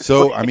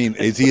 So, I mean,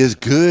 is he as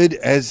good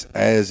as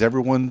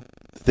everyone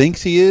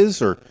thinks he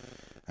is? Or,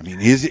 I mean,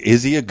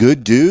 is he a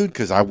good dude?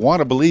 Because I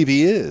want to believe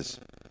he is.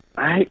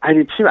 I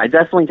do too. I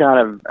definitely got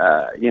a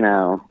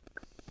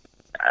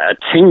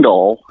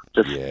tingle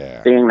just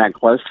being that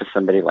close to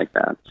somebody like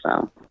that.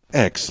 So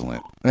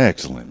excellent.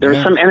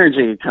 There's some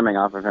energy coming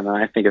off of him, and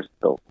I think it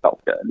still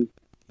felt good.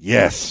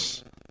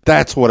 Yes,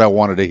 that's what I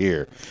wanted to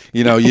hear.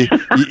 You know,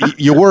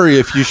 you worry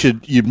if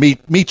you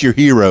meet your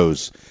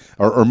heroes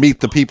or meet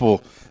the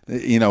people,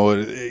 you know,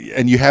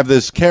 and you have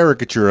this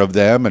caricature of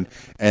them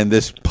and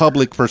this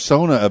public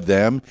persona of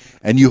them,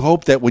 and you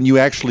hope that when you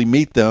actually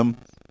meet them,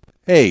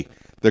 hey,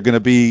 they're going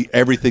to be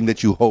everything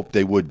that you hope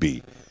they would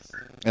be.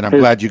 And I'm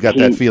glad you got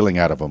that feeling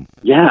out of them.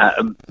 Yeah,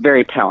 a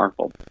very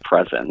powerful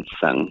presence.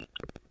 And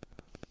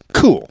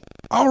cool.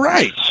 All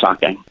right.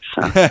 Shocking.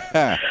 So.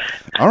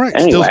 All right.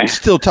 Anyway.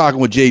 Still talking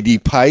with J.D.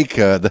 Pike,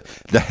 the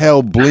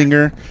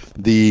Helblinger,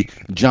 the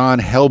John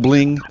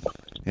Helbling.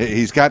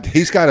 He's got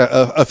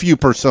a few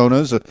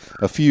personas,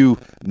 a few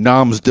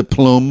noms de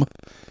plume.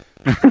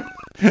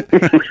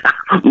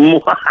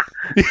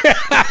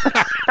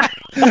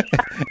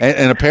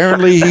 and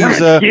apparently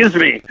he's excuse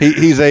me.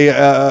 He's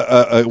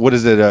a what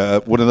is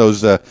it? One of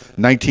those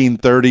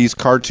 1930s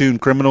cartoon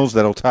criminals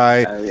that'll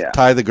tie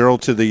the girl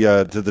to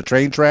the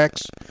train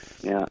tracks.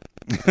 Yeah.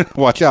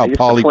 Watch out,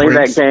 Polly Prince.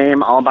 I used to play Prince. that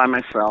game all by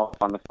myself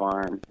on the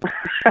farm.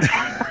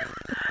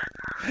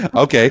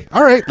 Okay,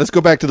 all right. Let's go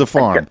back to the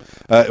farm.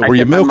 Were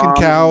you milking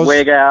cows?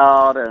 Wig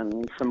out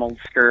and some old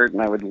skirt,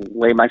 and I would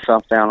lay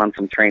myself down on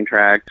some train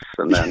tracks,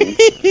 and then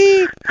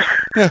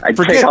I'd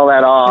take all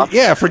that off.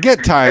 Yeah,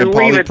 forget tying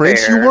Polly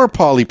Prince. There. You were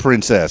Polly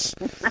Princess.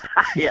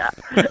 Yeah,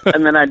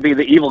 and then I'd be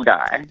the evil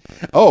guy.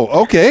 Oh,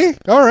 okay,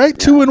 all right.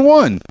 2 in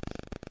 1.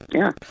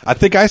 Yeah, I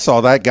think I saw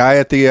that guy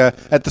at the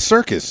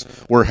circus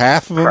where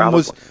half of him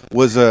was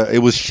it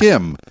was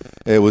Shim.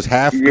 It was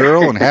half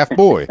girl and half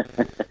boy.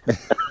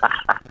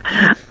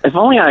 If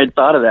only I had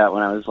thought of that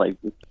when I was like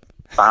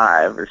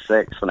 5 or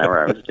 6, whenever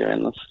I was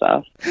doing this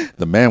stuff.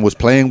 The man was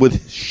playing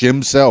with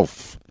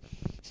Shimself.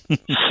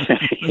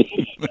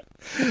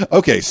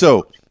 Okay,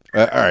 so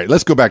all right,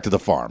 let's go back to the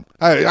farm.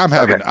 I'm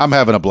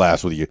having a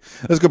blast with you.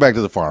 Let's go back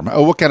to the farm.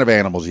 What kind of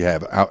animals you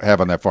have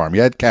on that farm?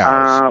 You had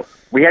cows.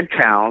 We had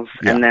cows,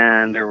 and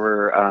then there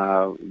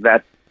were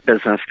that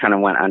business kind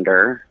of went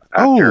under.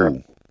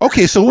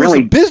 Okay, so it was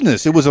a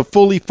business. It was a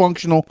fully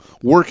functional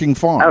working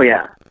farm. Oh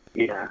yeah.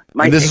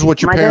 And this is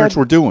what your parents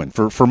were doing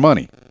for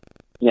money.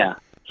 Yeah,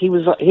 he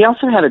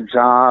also had a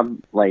job,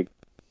 like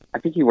I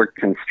think he worked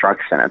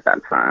construction at that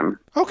time.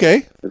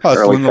 Okay,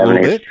 hustling a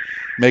little bit,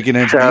 making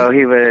ends meet. So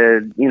he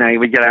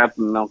would get up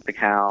and milk the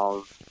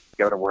cows,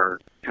 go to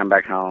work, come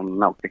back home,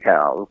 milk the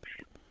cows,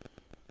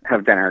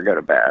 have dinner, go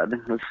to bed.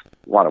 It was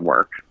a lot of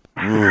work.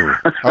 Ooh.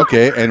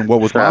 Okay, and what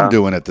was Mom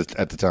doing at the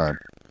time?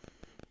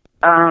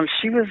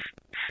 She was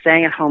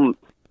staying at home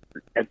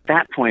at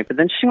that point, but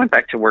then she went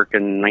back to work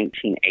in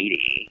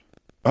 1980.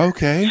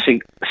 Okay.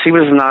 She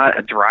was not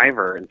a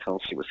driver until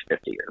she was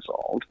 50 years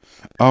old.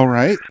 All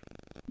right.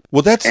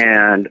 Well, that's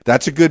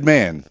a good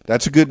man.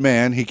 That's a good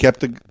man. He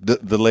kept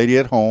the lady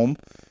at home.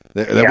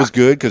 That was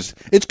good because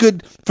it's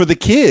good for the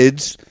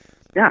kids.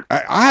 Yeah.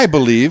 I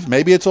believe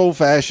maybe it's old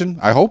fashioned.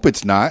 I hope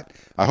it's not.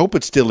 I hope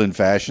it's still in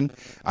fashion.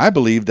 I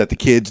believe that the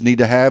kids need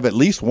to have at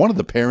least one of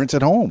the parents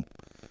at home.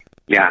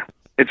 Yeah.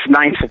 It's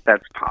nice if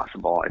that's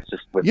possible. It's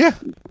just with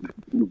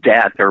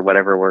death or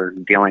whatever we're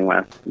dealing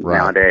with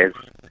nowadays.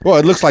 Well,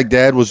 it looks like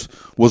Dad was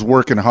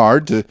working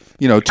hard to,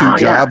 2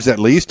 jobs at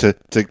least to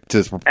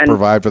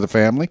provide for the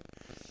family.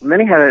 And then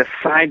he had a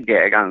side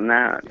gig on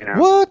that.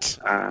 What?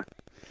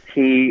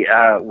 He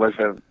was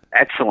an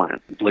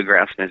excellent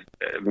bluegrass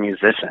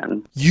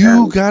musician.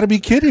 You got to be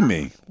kidding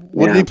me!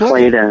 What did he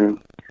play? He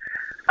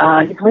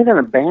played in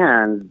a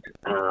band.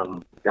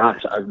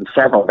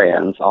 Several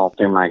bands all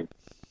through my,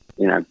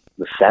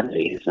 the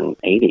 70s and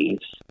 80s.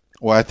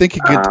 Well, I think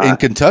in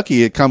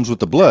Kentucky it comes with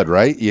the blood,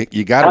 right?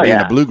 You got to be in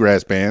a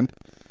bluegrass band.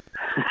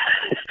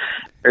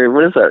 Or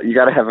what is it? You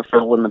got to have a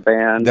fiddle in the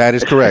band. That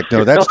is correct.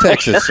 No, that's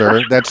Texas,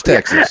 sir. That's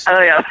Texas.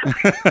 Oh yeah.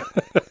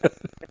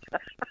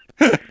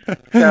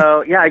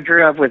 So I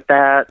grew up with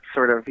that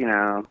sort of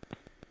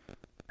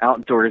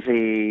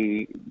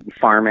outdoorsy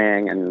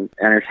farming and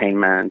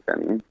entertainment,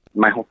 and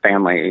my whole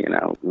family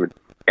would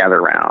gather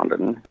around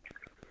and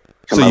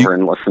come over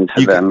and listen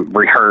to them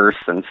rehearse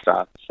and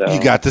stuff. So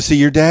you got to see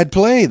your dad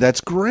play.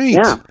 That's great.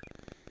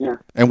 Yeah.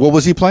 And what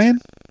was he playing?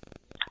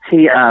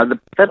 The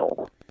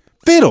fiddle.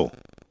 Fiddle.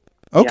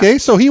 Okay,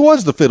 so he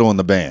was the fiddle in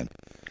the band.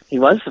 He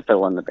was the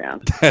fiddle in the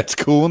band. That's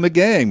cool in the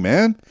gang,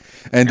 man.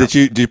 And did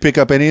you pick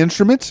up any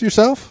instruments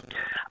yourself?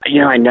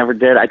 I never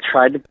did. I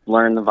tried to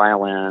learn the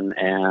violin,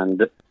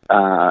 and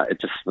it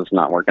just was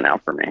not working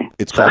out for me.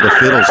 It's called a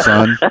fiddle,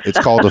 son. It's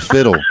called a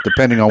fiddle,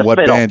 depending on what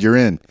band you're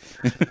in.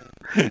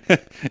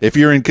 If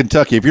you're in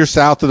Kentucky, if you're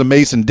south of the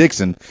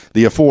Mason-Dixon,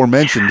 the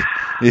aforementioned,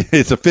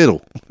 it's a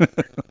fiddle.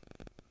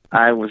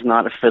 I was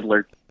not a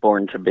fiddler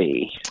born to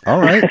be. All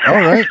right.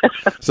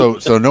 So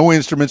no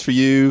instruments for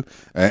you.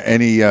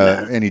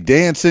 Any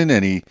dancing?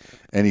 Any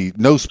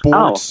no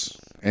sports?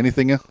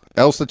 Anything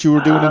else that you were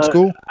doing in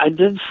school? I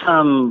did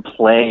some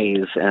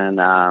plays in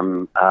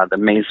the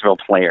Maysville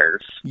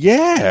Players.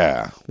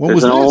 Yeah. What There's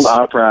was an this? old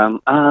opera.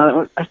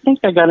 I think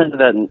I got into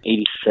that in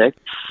 '86.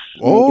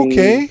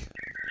 Okay.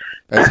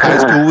 As high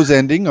school was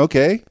ending.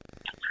 Okay.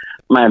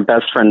 My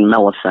best friend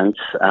Millicent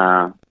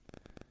was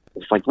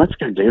like, "Let's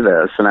go do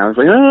this," and I was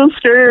like, "Oh, I'm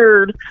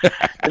scared."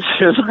 And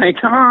she was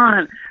like, "Come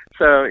on!"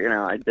 So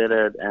I did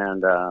it,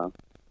 and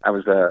I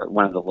was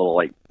one of the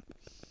little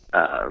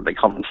they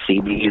call them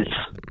CBs.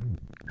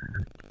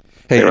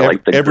 Hey,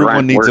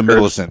 everyone needs a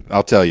Millicent.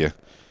 I'll tell you.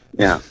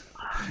 Yeah.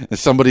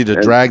 Somebody to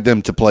drag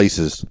them to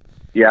places.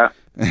 Yeah.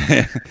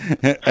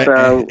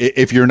 So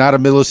if you're not a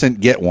Millicent,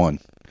 get one.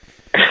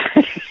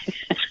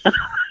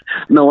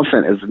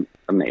 Millicent is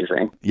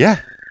amazing. Yeah.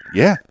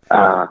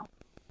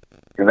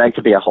 That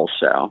could be a whole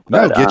show.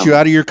 No, get you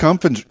out of your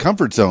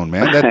comfort zone,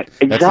 man.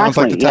 That sounds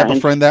like the type of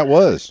friend that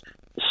was.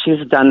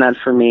 She's done that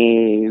for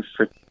me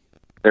for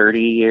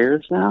 30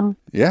 years now.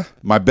 Yeah.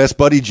 My best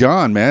buddy,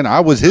 John, man, I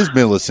was his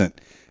Millicent.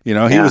 He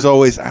was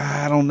always,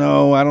 I don't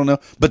know.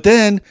 But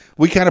then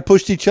we kind of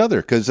pushed each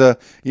other because,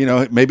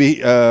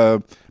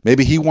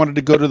 maybe he wanted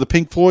to go to the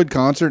Pink Floyd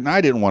concert and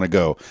I didn't want to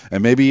go.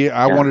 And maybe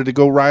I wanted to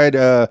go ride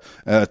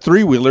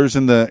three-wheelers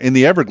in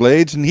the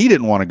Everglades and he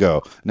didn't want to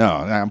go. No,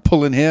 I'm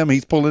pulling him.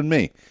 He's pulling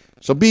me.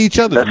 So be each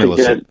other's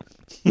Millicent.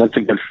 That's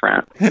a good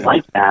friend.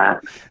 Like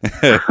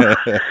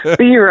that.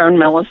 Be your own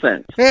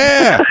Millicent.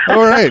 Yeah.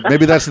 All right.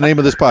 Maybe that's the name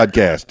of this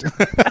podcast.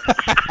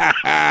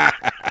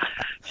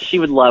 She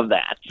would love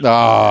that.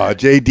 Oh,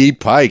 J.D.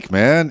 Pike,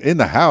 man. In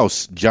the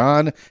house.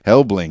 John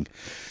Helbling.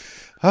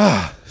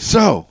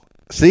 So,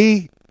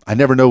 see, I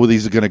never know where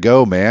these are going to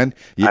go, man.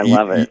 I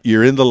love it.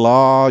 You're in the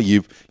law.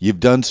 You've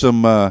done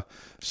some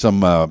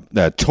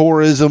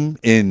tourism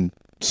in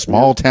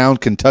small town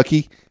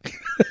Kentucky.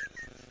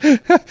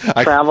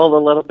 I traveled a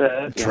little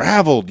bit.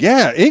 Traveled,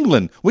 yeah.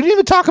 England. We didn't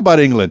even talk about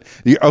England.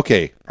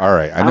 Okay, all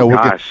right. I know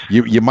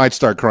you might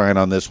start crying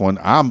on this one.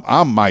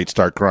 I might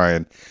start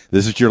crying.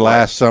 This is your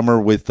last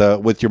summer with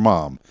your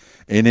mom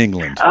in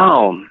England.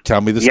 Oh,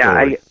 tell me the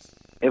story.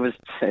 It was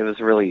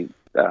really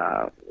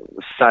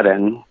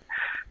sudden.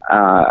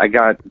 I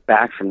got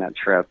back from that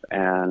trip,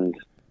 and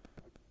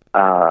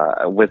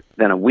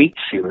within a week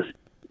she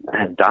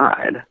had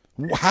died.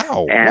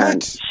 Wow!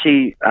 And what?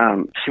 She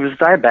was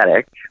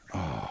diabetic.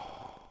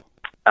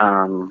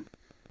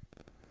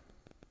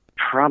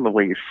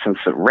 Probably since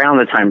around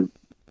the time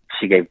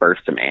she gave birth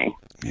to me.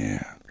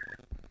 Yeah.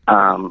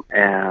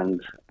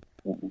 And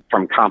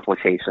from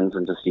complications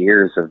and just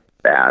years of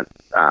that,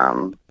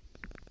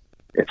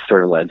 it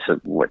sort of led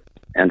to what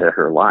ended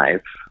her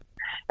life.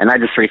 And I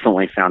just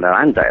recently found out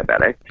I'm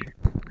diabetic.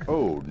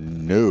 Oh,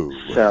 no.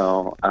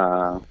 So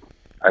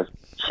I've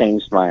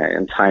changed my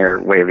entire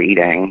way of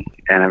eating,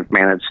 and I've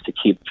managed to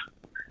keep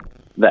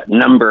that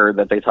number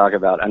that they talk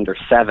about under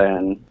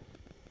 7.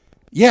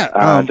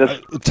 Yeah,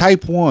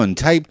 type 1,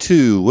 type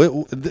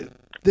 2.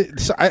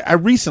 So I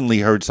recently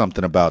heard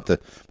something about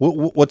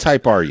what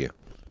type are you?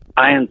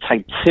 I am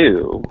type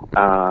 2,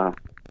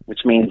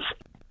 which means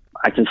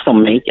I can still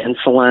make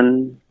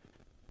insulin.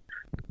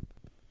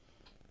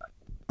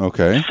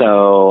 Okay.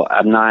 So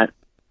I'm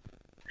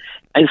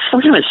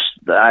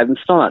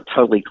still not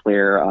totally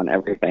clear on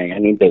everything. I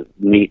need to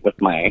meet with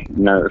my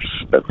nurse,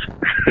 but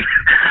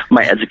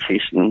my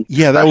education.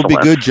 Yeah, that would be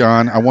good,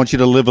 John. I want you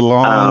to live a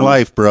long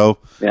life, bro.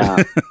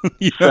 Yeah.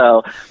 Yeah.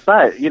 So,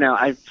 but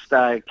I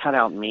cut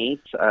out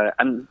meat.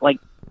 I'm like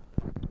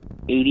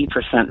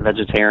 80%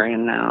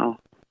 vegetarian now.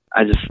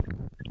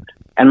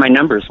 And my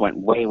numbers went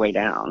way, way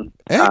down.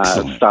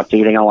 Excellent. Stopped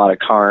eating a lot of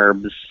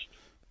carbs.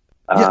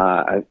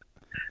 I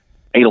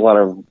ate a lot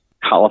of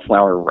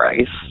cauliflower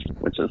rice,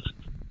 which is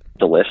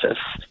delicious.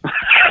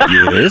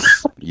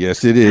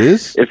 Yes, it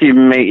is. If you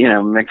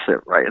mix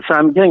it right. So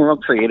I'm getting real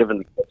creative in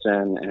the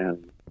kitchen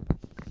and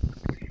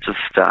just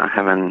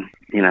having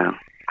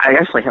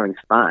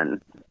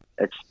fun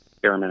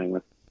experimenting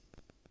with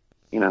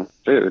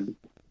food.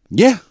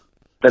 Yeah.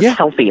 That's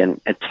healthy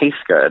and it tastes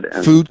good.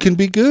 And food can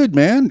be good,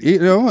 man.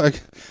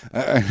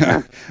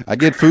 I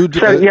get food.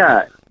 So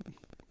yeah.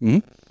 Mm-hmm.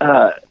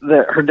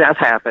 Her death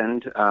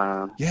happened.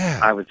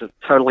 I was just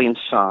totally in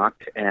shock,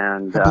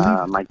 and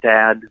my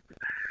dad.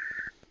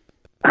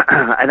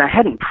 And I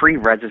hadn't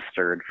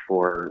pre-registered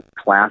for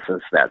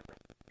classes that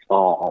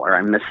fall, or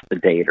I missed the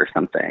date or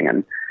something,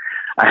 and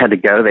I had to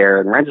go there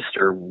and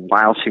register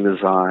while she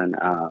was on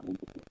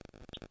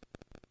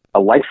a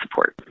life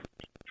support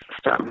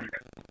system.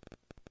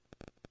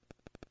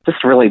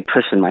 Just really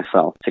pushing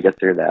myself to get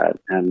through that,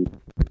 and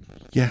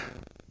yeah.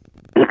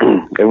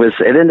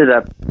 It ended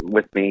up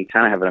with me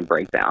kind of having a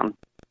breakdown.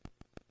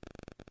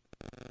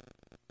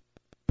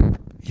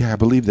 Yeah, I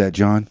believe that,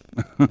 John.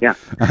 Yeah.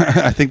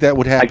 I think that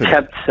would happen.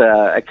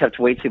 I kept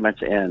way too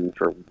much in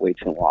for way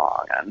too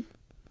long, and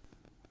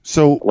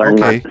so learned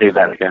not to do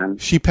that again.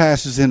 She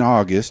passes in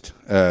August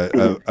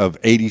of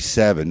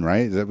 87,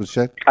 right? Is that what she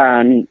said?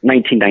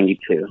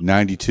 1992.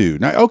 92.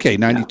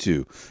 92.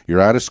 Yeah.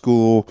 You're out of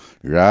school.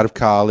 You're out of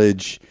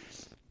college.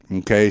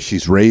 Okay,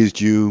 she's raised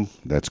you.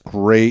 That's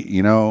great,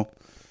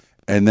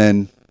 And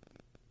then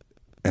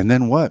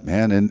what,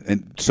 man?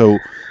 And so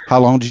how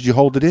long did you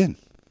hold it in?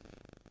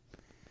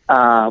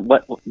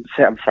 What?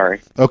 I'm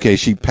sorry. Okay,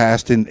 she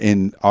passed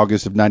in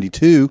August of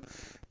 92,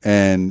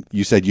 and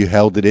you said you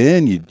held it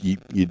in. You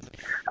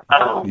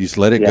just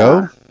let it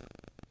go.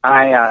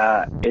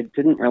 It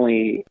didn't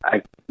really.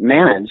 I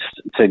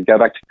managed to go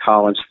back to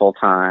college full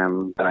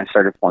time, and I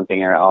started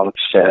flunking out all the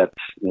shit.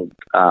 And,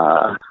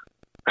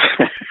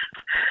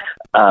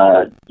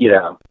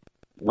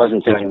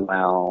 wasn't doing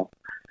well.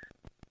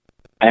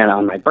 And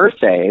on my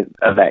birthday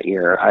of that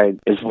year,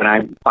 is when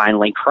I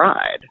finally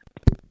cried.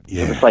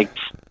 Yeah. It was like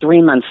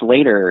 3 months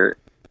later,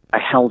 I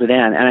held it in.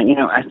 And,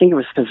 I think it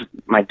was because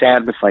my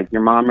dad was like,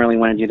 your mom really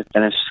wanted you to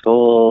finish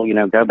school,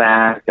 go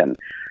back. And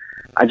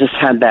I just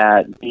had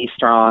that be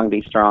strong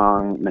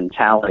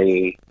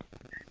mentality.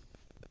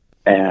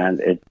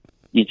 And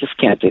you just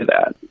can't do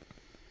that.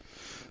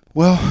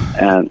 Well,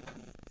 and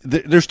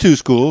there's two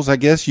schools, I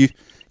guess. You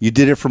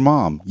did it for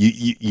mom.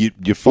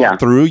 You fought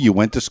through, you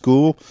went to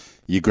school,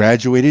 you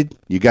graduated,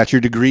 you got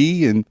your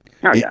degree, and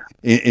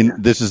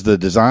this is the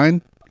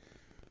design?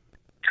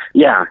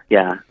 Yeah.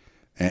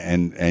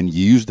 And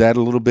you used that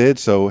a little bit.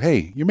 So,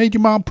 hey, you made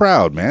your mom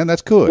proud, man.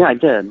 That's good. Yeah, I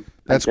did.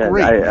 That's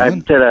great. I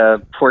did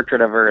a portrait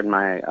of her in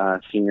my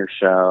senior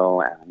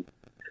show, and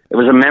it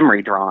was a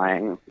memory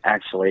drawing,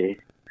 actually,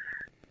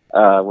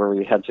 where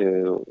we had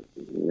to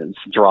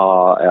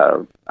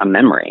draw a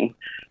memory.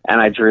 And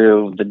I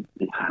drew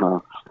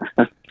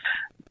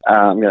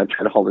I'm going to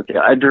try to hold it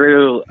together. I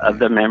drew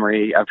the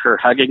memory of her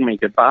hugging me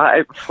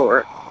goodbye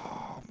before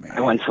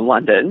I went to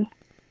London.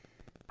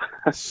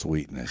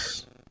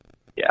 Sweetness.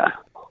 Yeah.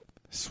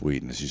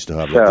 Sweetness. You still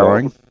have that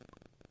drawing?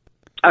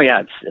 Oh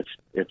yeah,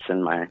 it's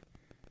in my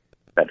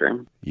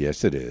bedroom.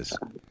 Yes, it is.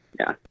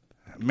 Yeah.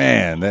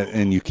 Man,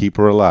 and you keep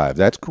her alive.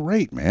 That's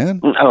great, man.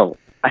 Oh,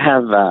 I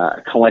have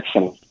a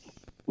collection of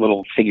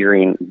little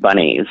figurine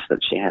bunnies that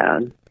she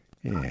had.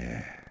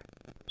 Yeah.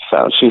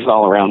 So she's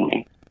all around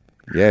me.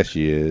 Yeah,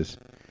 she is.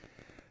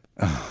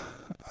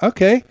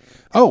 Okay.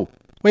 Oh,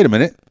 wait a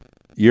minute.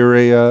 You're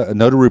a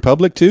Notary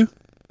Public too?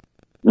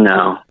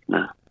 No.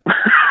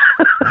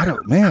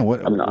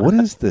 What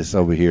is this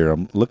over here?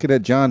 I'm looking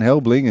at John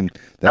Helbling, and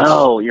that's...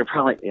 Oh, you're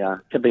probably,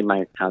 could be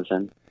my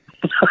cousin.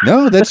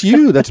 No, that's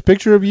you. That's a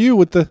picture of you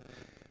with the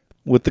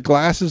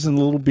glasses and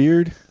the little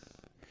beard.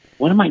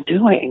 What am I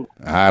doing?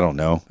 I don't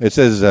know. It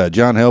says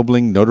John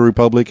Helbling, Notary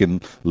Public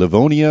in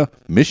Livonia,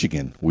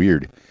 Michigan.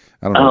 Weird.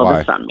 I don't know why.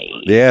 That's not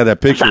me. Yeah,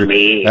 that picture. That's not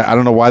me. I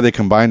don't know why they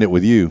combined it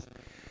with you.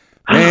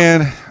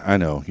 Man, I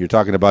know. You're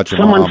talking about your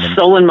mom. Someone's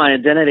stolen my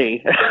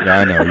identity. Yeah,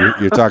 I know.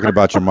 You're talking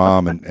about your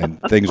mom,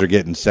 and things are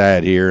getting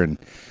sad here, and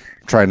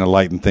trying to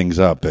lighten things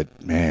up. But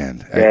man,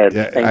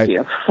 thank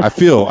you. I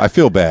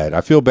feel bad.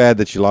 I feel bad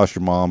that you lost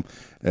your mom.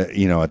 At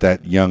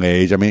that young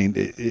age. I mean,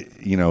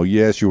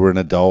 yes, you were an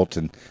adult,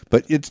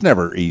 but it's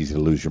never easy to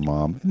lose your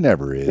mom. It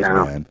never is,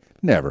 man.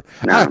 Never.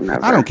 No,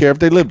 never. I don't care if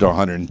they lived to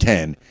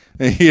 110.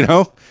 It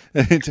was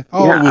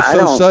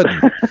so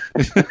sudden.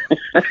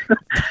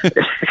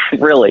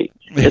 Really,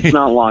 it's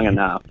not long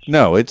enough.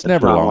 No, it's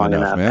never long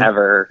enough, man.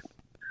 Ever.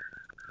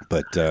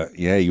 But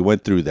you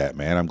went through that,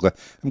 man. I'm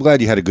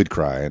glad you had a good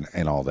cry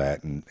and all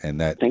that,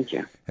 and that. Thank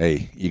you.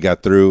 Hey, you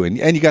got through, and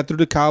you got through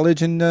to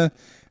college, and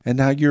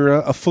now you're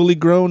a fully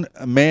grown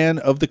man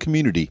of the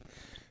community.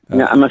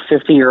 I'm a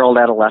 50-year-old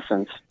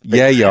adolescent.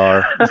 Yeah, you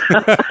are.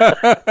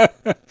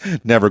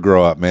 Never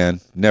grow up, man.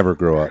 Never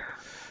grow up.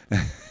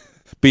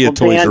 Be a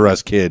Toys R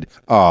Us kid.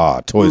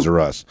 Toys R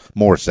Us.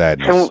 More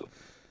sadness.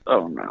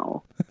 Oh,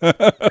 no. I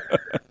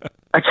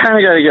kind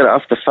of got to get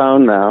off the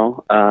phone,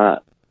 though,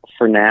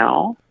 for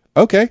now.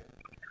 Okay.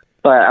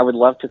 But I would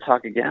love to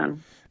talk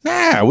again.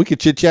 Nah, we could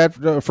chit-chat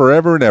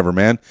forever and ever,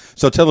 man.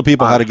 So tell the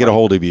people how to get a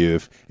hold of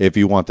you if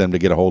you want them to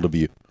get a hold of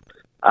you.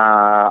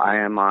 I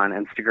am on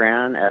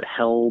Instagram at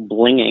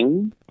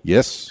Helblinging.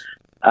 Yes.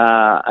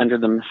 Under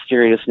the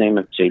mysterious name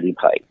of J.D.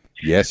 Pike.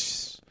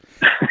 Yes.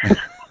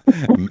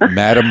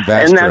 Madam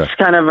Vastra. And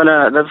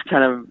that's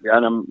kind of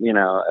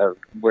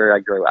where I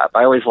grew up.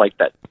 I always liked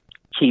that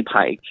Key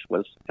Pike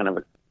was kind of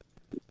a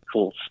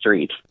cool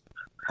street.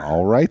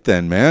 All right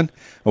then, man.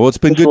 Well, it's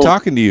been good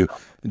talking to you,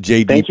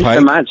 J.D. Pike,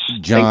 so much.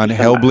 John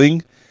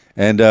Helbling,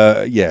 and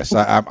yes,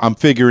 I'm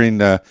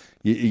figuring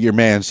your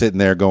man sitting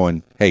there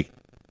going, "Hey,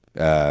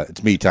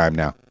 it's me time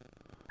now."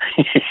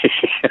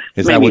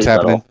 Is that what's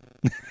happening?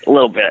 A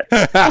little bit.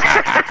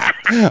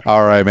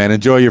 All right, man.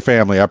 Enjoy your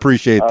family. I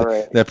appreciate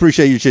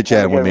appreciate you chit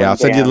chatting with me. I'll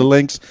send you the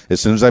links as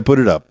soon as I put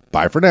it up.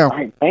 Bye for now. All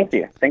right, thank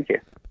you.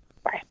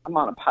 Bye. I'm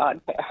on a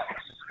podcast.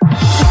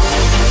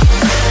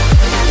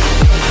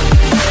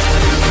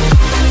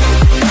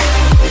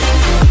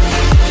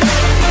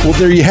 Well,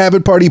 there you have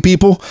it, party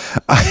people.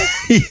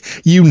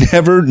 You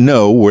never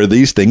know where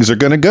these things are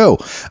going to go.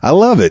 I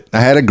love it.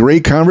 I had a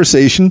great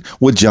conversation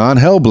with John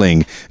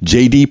Helbling,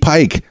 J.D.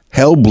 Pike,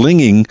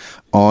 Helblinging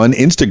on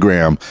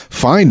Instagram.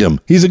 Find him.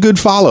 He's a good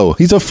follow.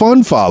 He's a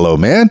fun follow,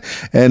 man.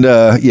 And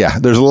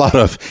there's a lot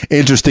of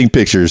interesting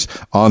pictures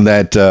on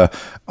that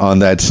on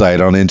that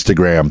site on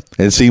Instagram.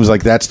 It seems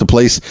like that's the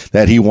place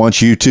that he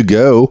wants you to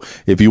go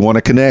if you want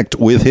to connect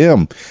with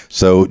him.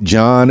 So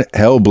John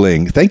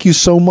Helbling, thank you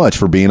so much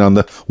for being on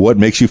the What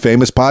Makes You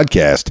Famous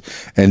podcast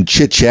and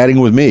chit-chatting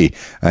with me.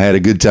 I had a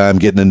good time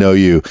getting to know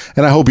you,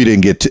 and I hope you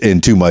didn't get in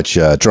too much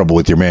trouble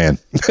with your man.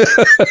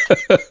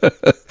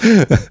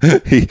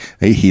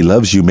 He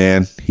loves you,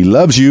 man. He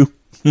loves you.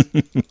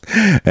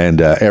 And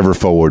ever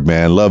forward,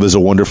 man. Love is a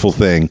wonderful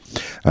thing.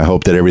 I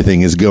hope that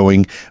everything is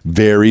going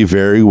very,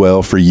 very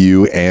well for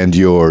you and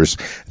yours.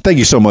 Thank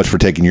you so much for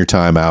taking your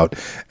time out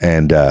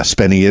and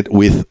spending it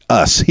with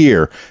us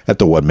here at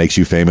the What Makes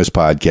You Famous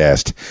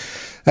podcast.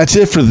 That's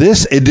it for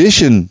this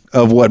edition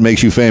of What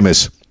Makes You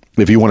Famous.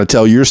 If you want to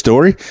tell your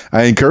story,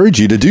 I encourage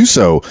you to do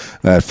so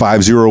at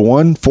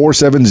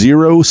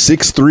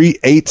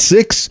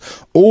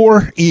 501-470-6386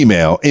 or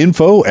email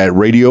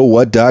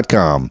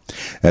info@radiowhat.com.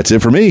 That's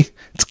it for me.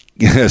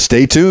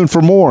 Stay tuned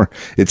for more.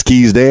 It's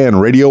Keys Dan,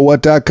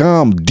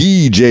 radiowhat.com,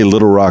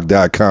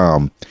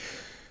 djlittlerock.com.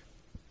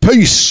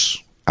 Peace.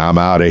 I'm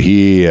out of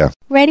here.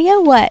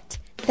 Radio What?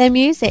 The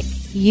music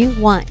you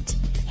want.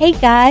 Hey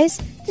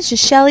guys, this is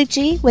Shelly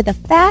G with a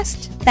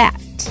fast fact.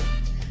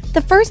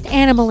 The first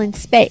animal in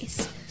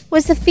space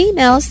was the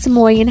female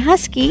Samoyed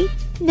husky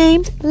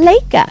named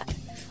Laika,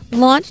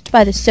 launched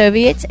by the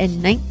Soviets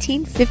in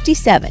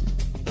 1957.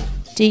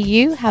 Do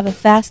you have a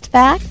fast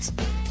fact?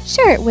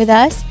 Share it with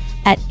us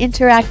at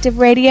Interactive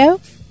Radio,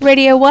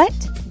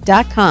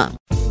 radiowhat.com.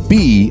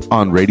 Be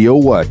on Radio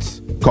What.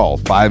 Call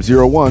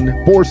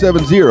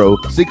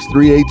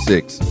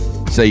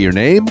 501-470-6386. Say your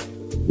name,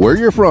 where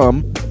you're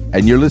from,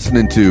 and you're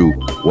listening to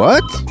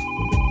What?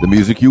 The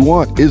music you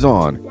want is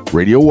on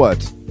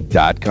radiowhat.com.